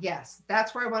that, yes,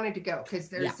 that's where I wanted to go, because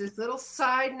there's this little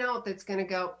side note that's going to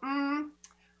go,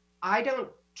 I don't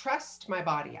trust my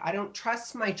body. I don't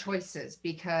trust my choices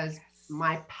because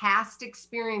my past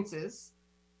experiences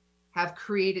have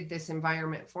created this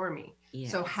environment for me.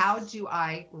 Yes. So how do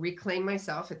I reclaim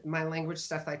myself, my language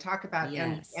stuff I talk about,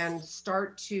 and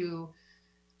start to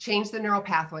change the neural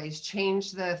pathways,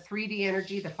 change the 3D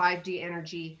energy, the 5D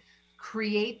energy,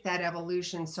 create that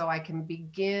evolution so I can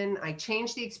begin, I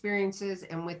change the experiences,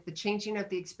 and with the changing of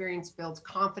the experience builds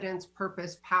confidence,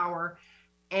 purpose, power,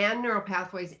 and neural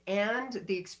pathways and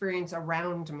the experience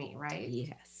around me, right?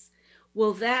 Yes.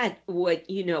 Well, what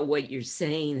you're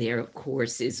saying there, of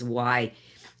course, is why,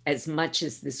 as much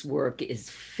as this work is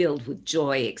filled with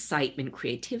joy, excitement,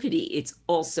 creativity, it's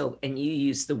also, and you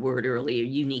used the word earlier,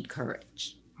 you need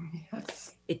courage.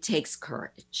 Yes. It takes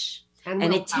courage.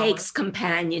 And it takes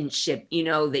companionship,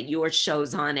 that your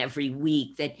show's on every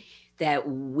week, that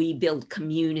we build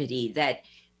community, that,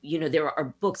 there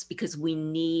are books, because we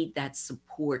need that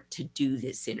support to do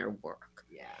this inner work.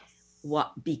 Yes.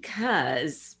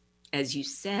 Because, as you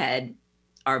said,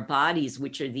 our bodies,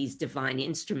 which are these divine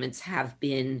instruments, have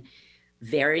been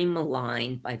very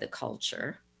maligned by the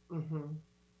culture,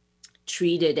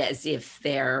 treated as if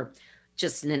they're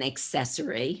just an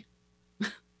accessory.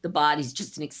 The body's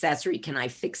just an accessory. Can I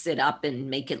fix it up and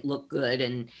make it look good?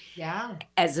 And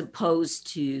as opposed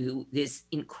to this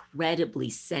incredibly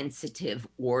sensitive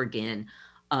organ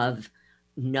of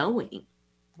knowing.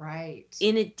 Right.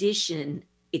 In addition,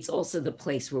 it's also the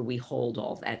place where we hold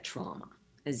all that trauma,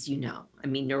 as you know. I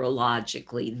mean,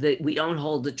 neurologically, we don't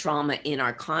hold the trauma in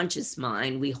our conscious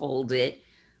mind. We hold it,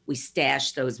 we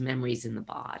stash those memories in the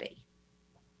body.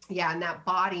 Yeah, and that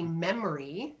body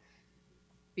memory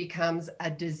becomes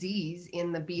a disease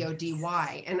in the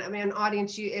BODY. And I mean,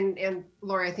 audience, you and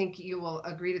Lorie, I think you will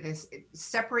agree to this.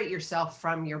 Separate yourself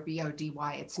from your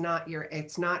BODY. It's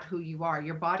not who you are.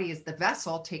 Your body is the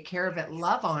vessel. Take care of it,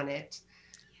 love on it.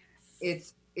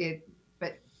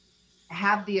 But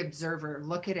have the observer,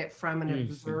 look at it from an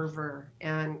observer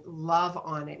and love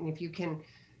on it. And if you can,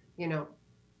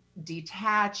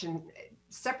 detach and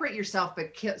separate yourself,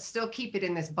 but still keep it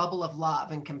in this bubble of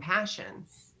love and compassion,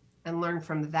 and learn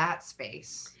from that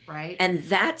space, right? And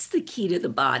that's the key to the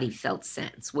body felt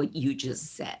sense, what you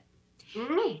just said.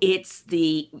 It's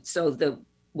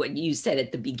what you said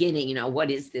at the beginning, what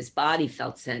is this body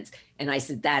felt sense? And I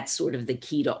said, that's sort of the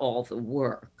key to all the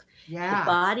work. Yeah. The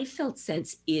body felt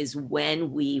sense is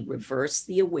when we reverse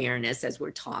the awareness, as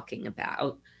we're talking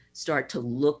about, start to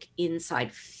look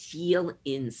inside, feel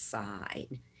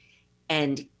inside,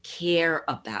 and care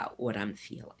about what I'm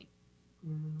feeling.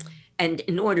 And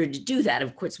in order to do that,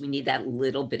 of course, we need that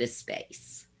little bit of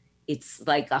space. It's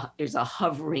like there's a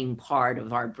hovering part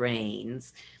of our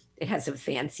brains. It has a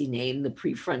fancy name, the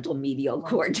prefrontal medial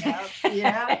cortex.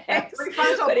 Yeah.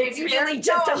 But it's really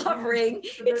just a hovering.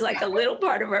 It's like a little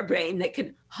part of our brain that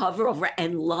can hover over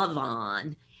and love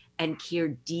on and care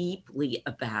deeply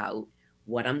about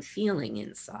what I'm feeling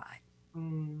inside.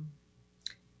 And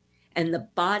the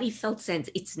body felt sense,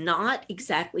 it's not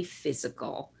exactly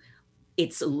physical.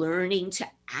 It's learning to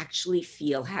actually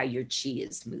feel how your chi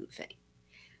is moving.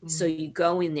 So you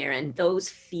go in there and those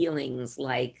feelings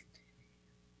like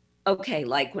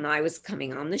when I was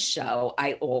coming on the show,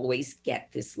 I always get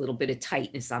this little bit of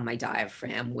tightness on my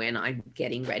diaphragm when I'm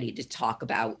getting ready to talk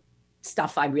about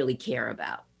stuff I really care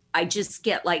about. I just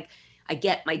get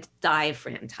my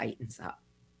diaphragm tightens up.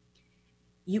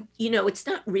 It's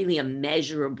not really a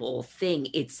measurable thing.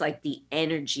 It's like the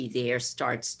energy there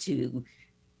starts to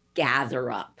gather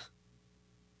up.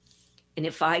 And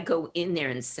if I go in there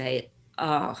and say,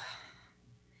 oh,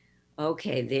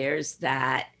 okay, there's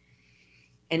that.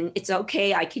 And it's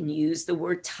okay, I can use the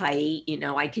word tight,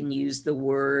 I can use the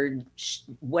word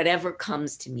whatever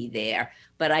comes to me there,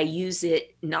 but I use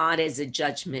it not as a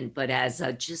judgment, but as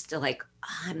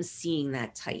I'm seeing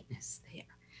that tightness there.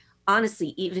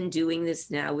 Honestly, even doing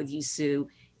this now with you, Sue,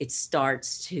 it's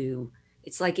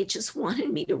like it just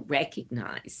wanted me to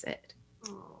recognize it.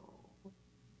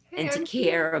 And to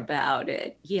care about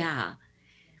it. Yeah.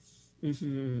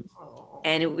 And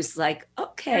it was like,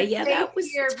 okay, that was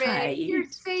here, tight. Babe. You're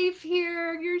safe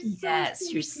here. You're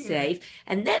safe.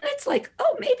 And then it's like,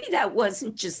 oh, maybe that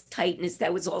wasn't just tightness.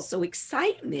 That was also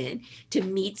excitement to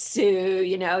meet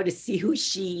Sue, to see who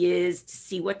she is, to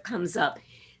see what comes up.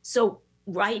 So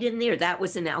right in there, that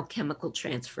was an alchemical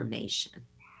transformation.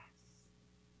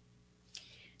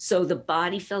 So the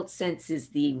body felt sense is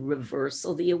the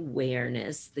reversal, the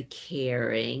awareness, the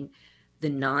caring, the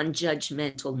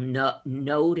non-judgmental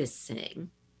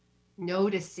noticing.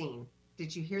 Noticing.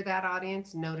 Did you hear that,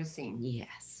 audience? Noticing.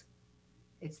 Yes.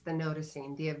 It's the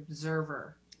noticing, the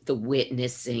observer. The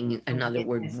witnessing, another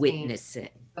word, witnessing.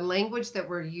 The language that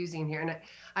we're using here. And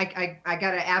I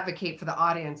got to advocate for the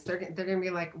audience. They're going to be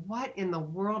like, what in the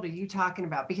world are you talking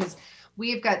about? Because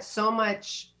we've got so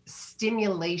much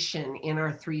stimulation in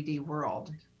our 3D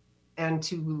world, and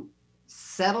to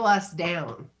settle us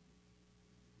down,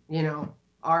 you know,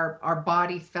 our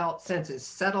body felt senses,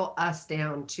 settle us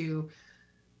down, to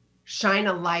shine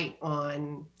a light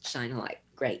on. Shine a light.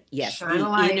 Great. Yes. Shine a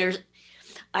light. Inner.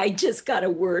 I just got a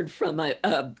word from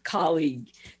a colleague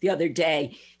the other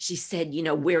day. She said, you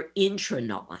know, we're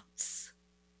intranauts.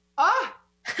 Ah,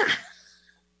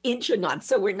 Intranauts.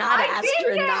 So we're not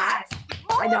astronauts.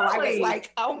 I know. I was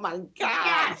like, oh my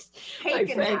gosh. My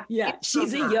friend,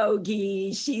 she's a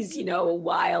yogi. She's, you know,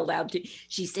 wild out.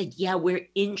 She said, yeah, we're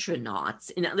intranauts.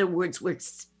 In other words, we're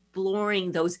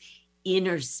exploring those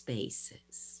inner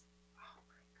spaces.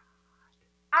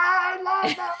 I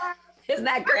love that. Isn't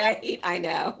that great? I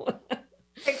know.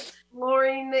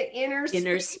 Exploring the inner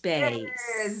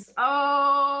space.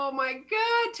 Oh my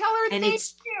God. Tell her and thank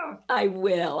you. I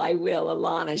will.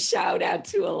 Alana, shout out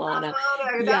to Alana.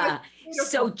 Yeah.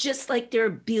 So just like there are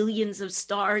billions of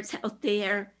stars out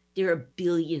there are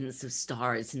billions of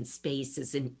stars and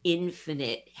spaces and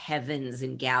infinite heavens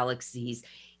and galaxies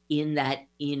in that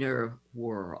inner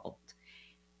world.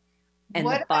 And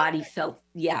the body felt,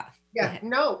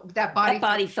 that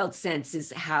body felt sense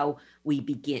is how we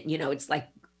begin. You know, it's like,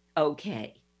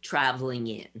 okay, traveling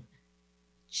in.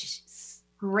 Jeez.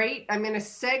 Great. I'm going to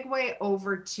segue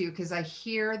over to, because I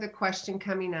hear the question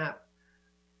coming up,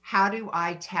 how do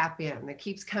I tap in? That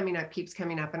keeps coming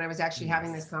up. And I was actually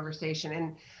having this conversation.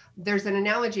 And there's an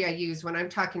analogy I use when I'm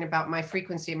talking about my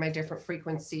frequency and my different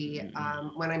frequency,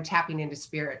 when I'm tapping into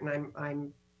spirit and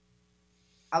I'm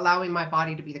allowing my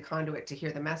body to be the conduit to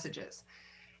hear the messages.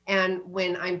 And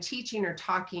when I'm teaching or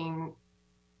talking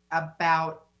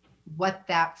about what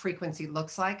that frequency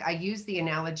looks like, I use the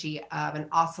analogy of an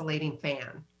oscillating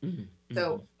fan.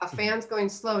 So a fan's going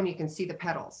slow and you can see the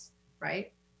pedals,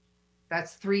 right?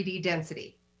 That's 3D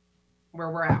density where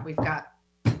we're at.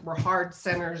 We're hard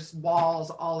centers, walls,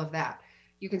 all of that.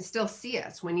 You can still see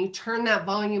us. When you turn that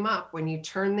volume up, when you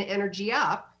turn the energy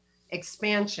up,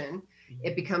 expansion,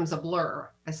 it becomes a blur,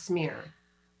 a smear.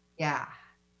 Yeah.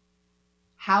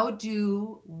 How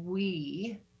do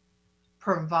we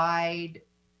provide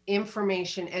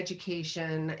information,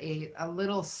 education, a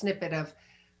little snippet of,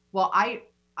 well, I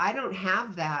don't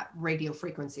have that radio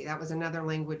frequency. That was another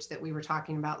language that we were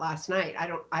talking about last night.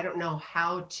 I don't know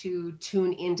how to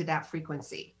tune into that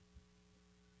frequency,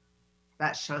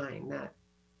 that shine, that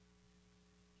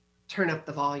turn up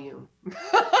the volume,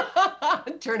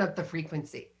 turn up the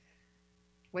frequency.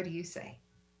 What do you say?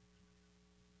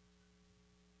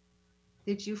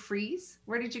 Did you freeze?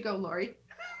 Where did you go, Lorie?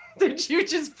 Did you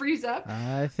just freeze up?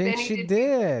 I think she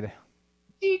did.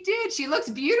 She did. She looks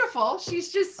beautiful.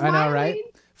 She's just smiling. I know, right?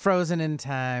 Frozen in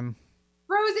time.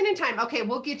 Frozen in time. Okay,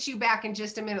 we'll get you back in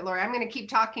just a minute, Lorie. I'm going to keep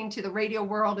talking to the radio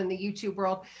world and the YouTube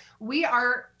world. We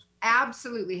are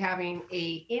absolutely having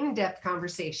a in-depth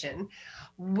conversation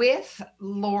with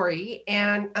Lorie.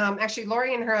 And actually,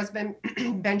 Lorie and her husband,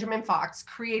 Benjamin Fox,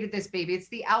 created this baby. It's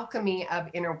the Alchemy of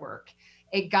Inner Work,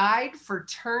 a guide for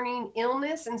turning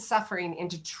illness and suffering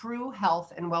into true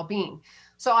health and well-being.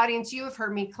 So audience, you have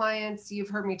heard me, clients, you've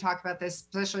heard me talk about this,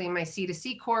 especially in my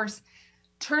C2C course.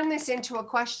 Turn this into a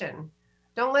question.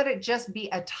 Don't let it just be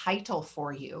a title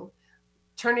for you.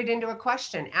 Turn it into a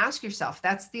question. Ask yourself.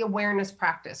 That's the awareness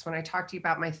practice. When I talk to you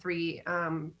about my 3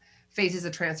 phases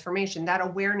of transformation, that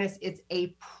awareness, it's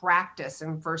a practice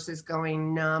and versus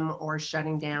going numb or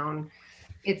shutting down.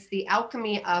 It's the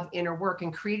alchemy of inner work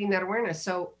and creating that awareness.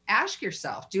 So ask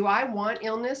yourself, do I want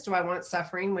illness? Do I want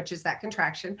suffering, which is that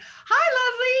contraction? Hi,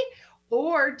 lovely.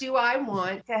 Or do I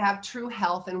want to have true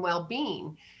health and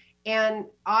well-being? And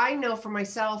I know for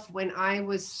myself, when I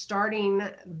was starting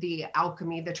the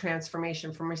alchemy, the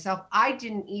transformation for myself, I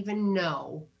didn't even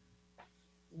know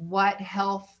what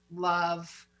health,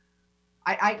 love,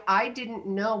 I didn't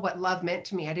know what love meant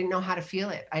to me. I didn't know how to feel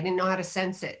it. I didn't know how to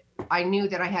sense it. I knew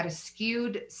that I had a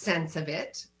skewed sense of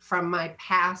it from my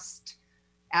past,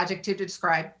 adjective to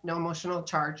describe, no emotional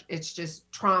charge. It's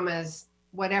just traumas,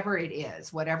 whatever it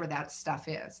is, whatever that stuff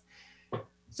is.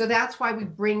 So that's why we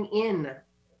bring in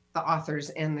the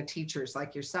authors and the teachers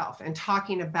like yourself and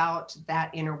talking about that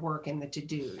inner work and the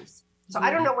to-dos. So I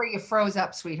don't know where you froze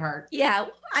up, sweetheart. Yeah,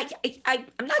 I'm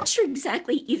not sure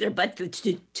exactly either, but the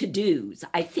to-dos,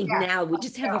 I think now we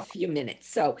just have a few minutes.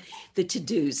 So the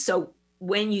to-dos. So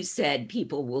when you said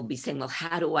people will be saying, well,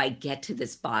 how do I get to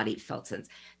this body felt sense?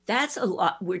 That's a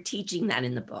lot. We're teaching that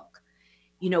in the book.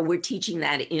 we're teaching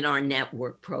that in our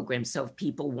network program. So if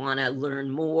people want to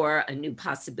learn more,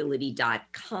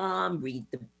 anewpossibility.com, read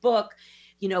the book,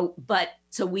 but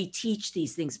so we teach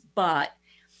these things, but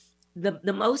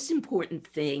the most important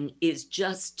thing is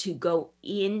just to go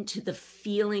into the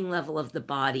feeling level of the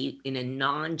body in a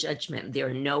non-judgment. There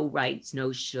are no rights, no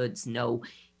shoulds,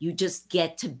 you just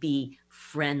get to be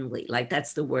friendly. Like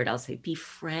that's the word I'll say, be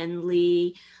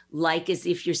friendly, like as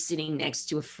if you're sitting next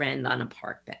to a friend on a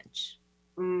park bench.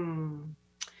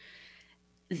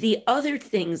 The other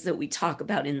things that we talk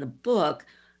about in the book,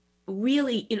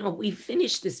 really, we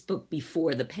finished this book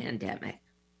before the pandemic,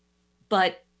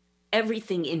 but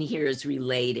everything in here is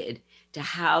related to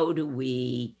how do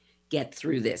we get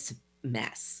through this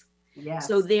mess. Yes.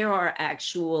 So there are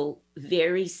actual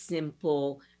very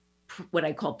simple, what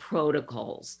I call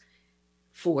protocols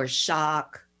for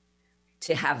shock,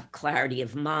 to have clarity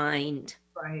of mind,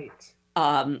 Right.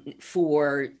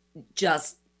 for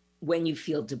just when you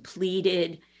feel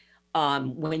depleted,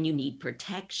 when you need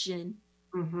protection,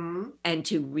 and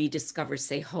to rediscover,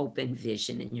 say, hope and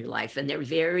vision in your life. And they're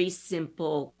very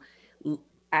simple,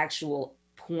 actual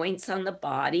points on the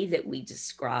body that we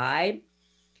describe,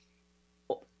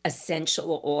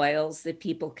 essential oils that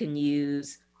people can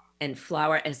use, and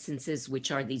flower essences,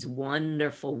 which are these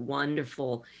wonderful,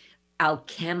 wonderful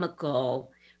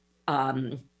alchemical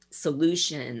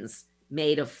solutions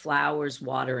made of flowers,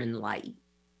 water, and light.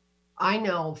 I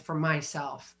know for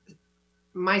myself,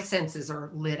 my senses are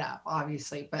lit up,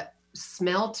 obviously, but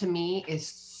smell to me is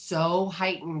so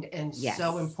heightened and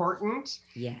so important.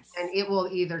 Yes. And it will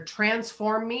either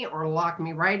transform me or lock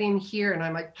me right in here. And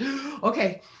I'm like,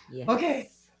 okay, okay,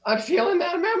 I'm feeling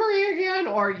that memory again,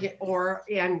 or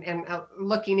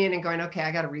looking in and going, okay,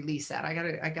 I got to release that. I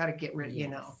got to get rid,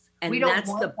 And we don't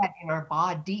want that in our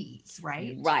bodies,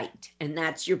 right? Right. And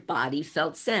that's your body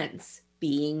felt sense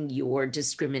being your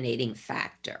discriminating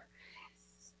factor.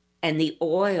 And the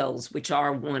oils, which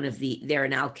are they're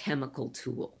an alchemical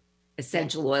tool.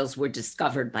 Essential oils were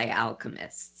discovered by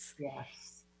alchemists.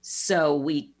 Yes. So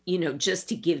we, just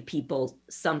to give people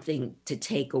something to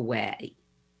take away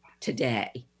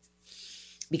today,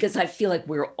 because I feel like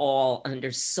we're all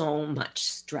under so much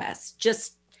stress,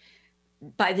 just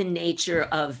by the nature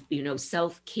of,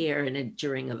 self-care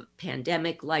during a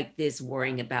pandemic like this,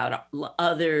 worrying about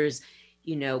others,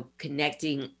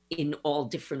 connecting in all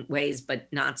different ways, but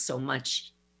not so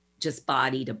much just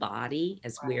body to body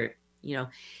as we're,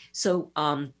 so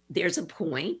there's a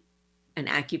point, an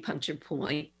acupuncture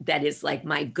point that is like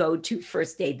my go-to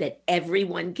first aid that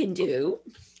everyone can do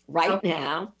right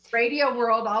now. Radio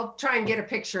world, I'll try and get a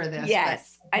picture of this.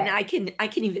 Yes. And I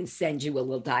can even send you a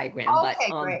little diagram. Okay,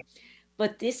 great.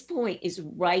 But this point is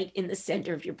right in the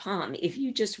center of your palm. If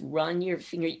you just run your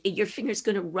finger's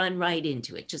going to run right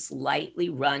into it. Just lightly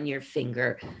run your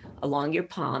finger along your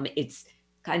palm. It's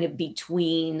kind of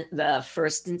between the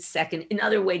first and second.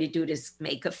 Another way to do it is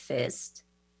make a fist.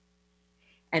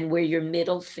 And where your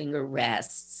middle finger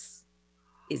rests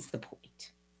is the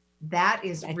point. That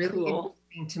is really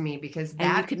interesting to me, because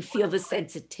and you can feel the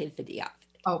sensitivity of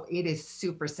it. Oh, it is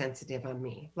super sensitive on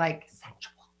me. Like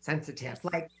sensitive.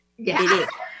 Like, yeah. It is.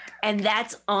 And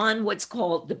that's on what's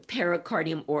called the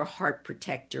pericardium or heart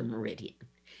protector meridian.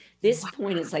 This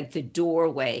point is like the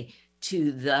doorway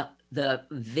to the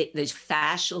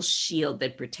fascial shield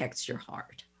that protects your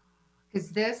heart.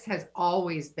 Because this has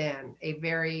always been a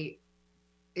very,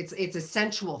 it's a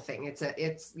sensual thing. It's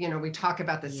we talk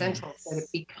about the sensuals, that it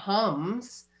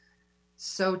becomes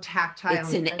so tactile.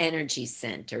 It's an energy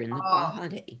center in the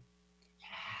body.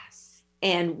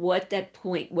 And what the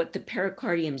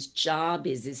pericardium's job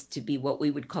is to be what we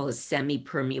would call a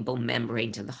semi-permeable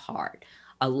membrane to the heart.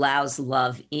 Allows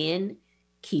love in,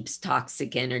 keeps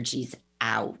toxic energies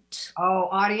out. Oh,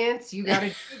 audience, you got to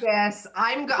do this.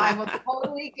 I will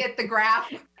totally get the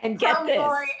graph. And get this.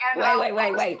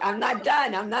 Wait. I'm not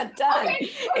done. Okay.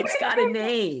 It's got a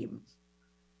name.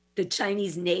 The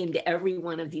Chinese named every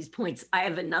one of these points. I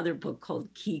have another book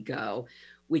called Kigo,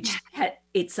 which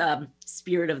it's a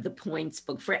Spirit of the Points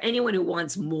book for anyone who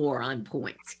wants more on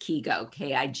points. Kigo,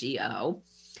 Kigo.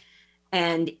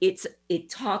 And it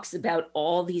talks about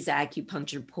all these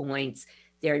acupuncture points,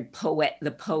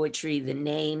 the poetry, the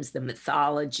names, the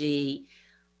mythology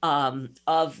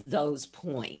of those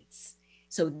points.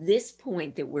 So this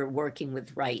point that we're working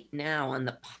with right now on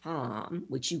the palm,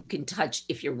 which you can touch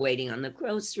if you're waiting on the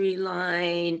grocery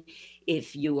line,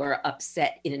 if you are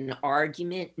upset in an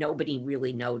argument, nobody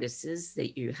really notices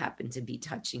that you happen to be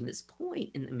touching this point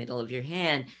in the middle of your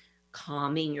hand,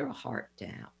 calming your heart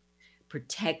down,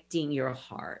 protecting your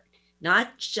heart, not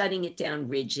shutting it down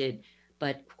rigid,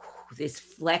 but this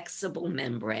flexible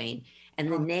membrane.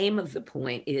 And the name of the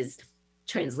point is,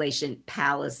 translation,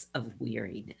 Palace of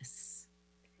Weariness.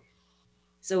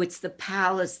 So it's the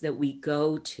palace that we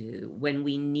go to when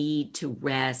we need to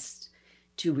rest,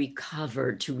 to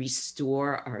recover, to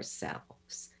restore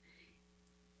ourselves.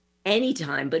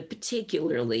 Anytime, but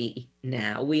particularly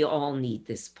now, we all need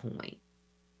this point.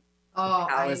 Oh,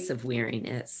 Palace of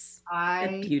Weariness.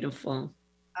 Beautiful.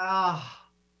 Oh,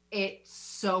 it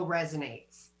so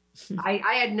resonates. I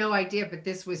had no idea, but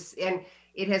this was, and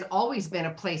it has always been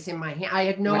a place in my hand. I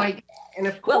had no idea. And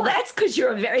of course, well, that's because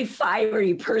you're a very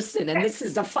fiery person, and this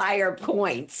is a fire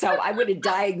point. So I would have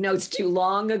diagnosed you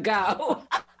long ago.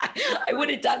 I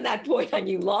would have done that point on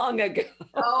you long ago.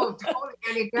 Oh, totally.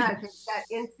 And it does. It's that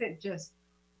instant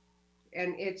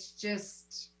and it's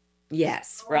just.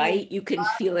 Yes, right? You can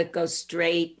feel it go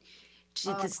straight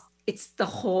to this. It's the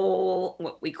whole,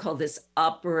 what we call this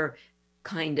upper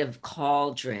kind of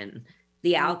cauldron,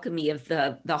 the alchemy of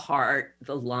the heart,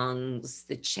 the lungs,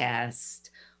 the chest.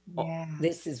 Yeah.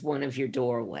 This is one of your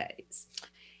doorways.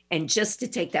 And just to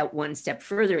take that one step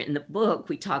further, in the book,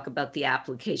 we talk about the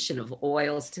application of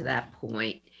oils to that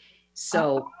point.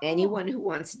 So anyone who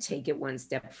wants to take it one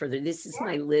step further, this is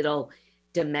my little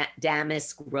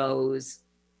damask rose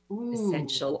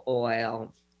essential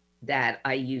oil that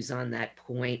I use on that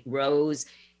point. Rose,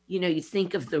 you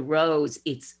think of the rose,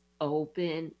 it's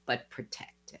open but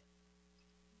protected.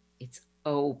 It's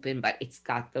open, but it's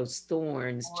got those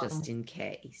thorns just in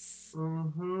case.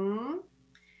 Mm-hmm.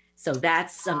 So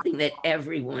that's something that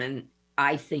everyone,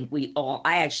 I think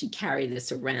I actually carry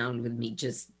this around with me,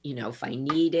 just, if I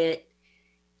need it.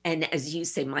 And as you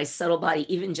say, my subtle body,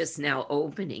 even just now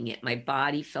opening it, my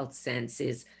body felt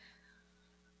senses,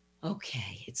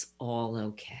 okay, it's all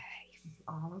okay.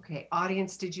 All okay.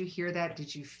 Audience, did you hear that?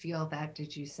 Did you feel that?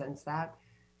 Did you sense that?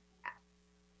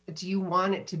 Do you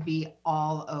want it to be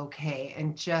all okay?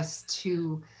 And just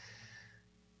to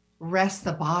rest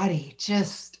the body,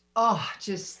 just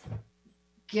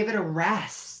give it a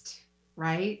rest,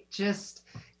 right? Just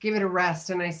give it a rest.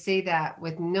 And I say that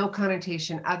with no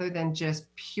connotation other than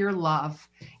just pure love.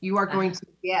 You are going to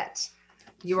get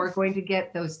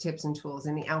those tips and tools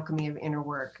in the alchemy of inner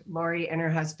work. Lorie and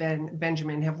her husband,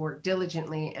 Benjamin, have worked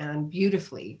diligently and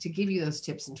beautifully to give you those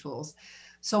tips and tools.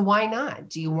 So why not?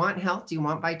 Do you want health? Do you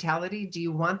want vitality? Do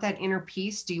you want that inner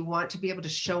peace? Do you want to be able to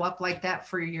show up like that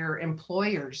for your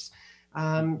employers,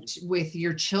 with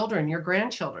your children, your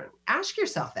grandchildren? Ask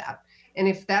yourself that. And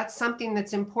if that's something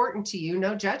that's important to you,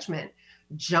 no judgment,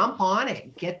 jump on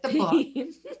it. Get the book.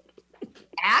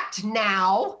 Act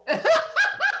now.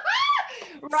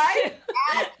 Right?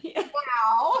 Act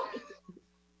now.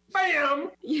 Bam.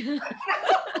 Yeah.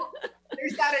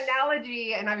 There's that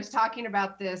analogy, and I was talking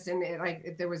about this, and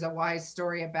there was a wise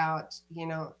story about,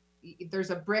 there's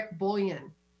a brick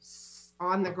bullion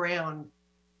on the ground,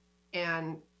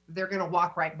 and they're going to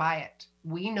walk right by it.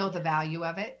 We know the value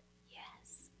of it.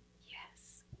 Yes.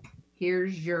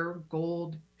 Here's your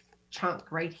gold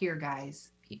chunk right here, guys.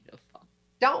 Beautiful.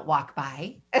 Don't walk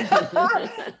by.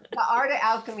 The Art of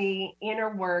Alchemy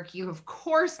Inner Work. You, of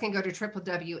course, can go to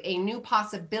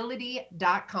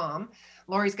www.anewpossibility.com.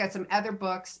 Lorie's got some other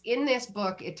books. In this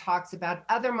book, it talks about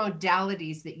other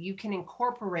modalities that you can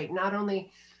incorporate, not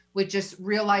only with just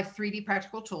real life 3D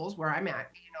practical tools, where I'm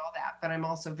at, that, but I'm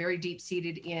also very deep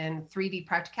seated in 3D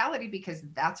practicality, because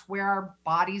that's where our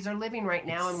bodies are living right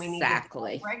now. And we need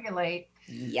to regulate.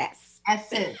 Yes.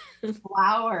 Essence,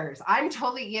 flowers. I'm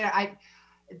totally,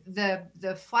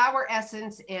 the flower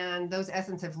essence and those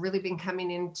essence have really been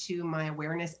coming into my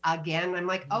awareness again. I'm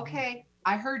like, okay,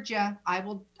 I heard you. I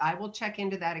will check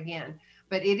into that again.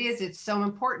 But it's so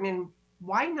important. And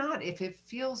why not if it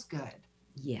feels good?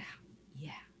 Yeah.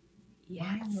 Yes.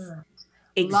 Why not?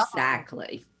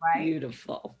 Exactly. Right?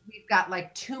 Beautiful. We've got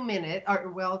like 2 minutes,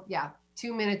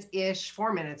 2 minutes ish,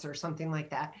 4 minutes or something like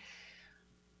that.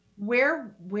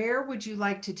 Where would you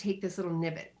like to take this little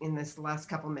nibbit in this last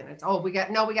couple minutes? Oh, we got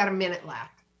a minute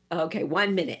left. Okay,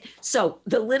 1 minute. So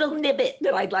the little nibbit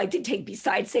that I'd like to take,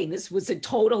 besides saying this was a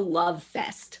total love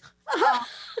fest.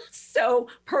 So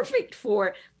perfect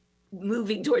for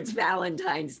moving towards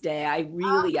Valentine's Day. I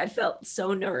felt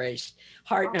so nourished,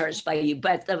 heart nourished by you.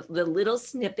 But the little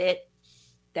snippet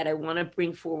that I want to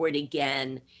bring forward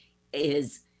again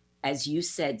is, as you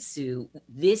said, Sue,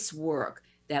 this work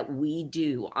that we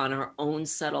do on our own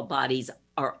subtle bodies,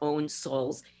 our own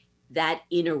souls, that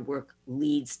inner work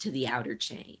leads to the outer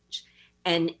change.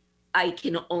 And I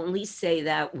can only say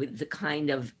that with the kind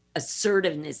of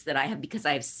assertiveness that I have, because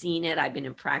I've seen it. I've been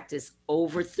in practice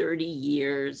over 30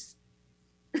 years.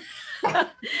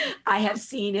 I have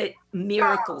seen it,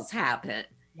 miracles happen.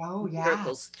 Oh, yeah.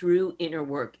 miracles through inner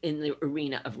work in the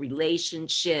arena of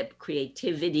relationship,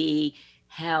 creativity,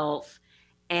 health.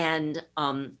 And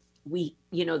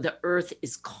the earth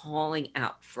is calling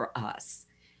out for us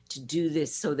to do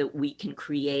this so that we can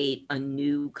create a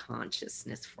new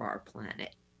consciousness for our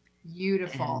planet.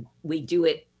 Beautiful. And we do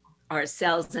it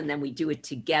ourselves, and then we do it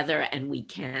together, and we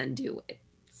can do it.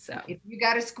 So if you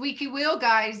got a squeaky wheel,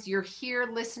 guys, you're here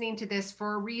listening to this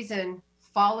for a reason.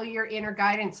 Follow your inner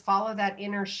guidance. Follow that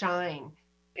inner shine.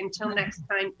 Until next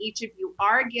time, each of you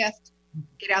are a gift.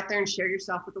 Get out there and share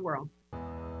yourself with the world.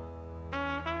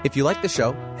 If you like the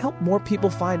show, help more people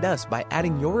find us by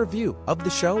adding your review of the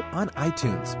show on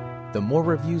iTunes. The more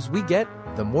reviews we get,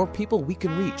 the more people we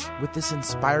can reach with this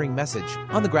inspiring message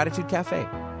on the Gratitude Cafe.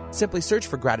 Simply search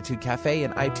for Gratitude Cafe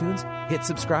in iTunes, hit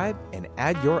subscribe, and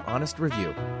add your honest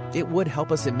review. It would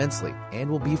help us immensely, and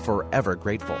we'll be forever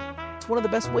grateful. It's one of the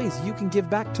best ways you can give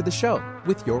back to the show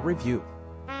with your review.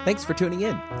 Thanks for tuning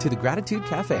in to the Gratitude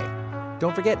Cafe.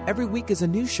 Don't forget, every week is a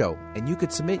new show, and you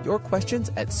could submit your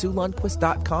questions at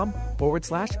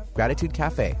SueLundquist.com/Gratitude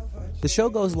Cafe. The show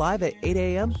goes live at 8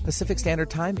 a.m. Pacific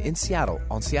Standard Time in Seattle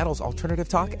on Seattle's Alternative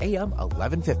Talk AM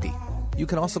 1150. You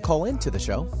can also call in to the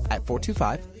show at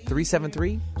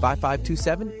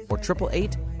 425-373-5527 or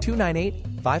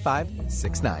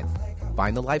 888-298-5569.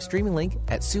 Find the live streaming link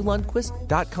at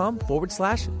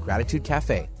SueLundquist.com/Gratitude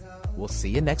Cafe. We'll see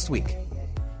you next week.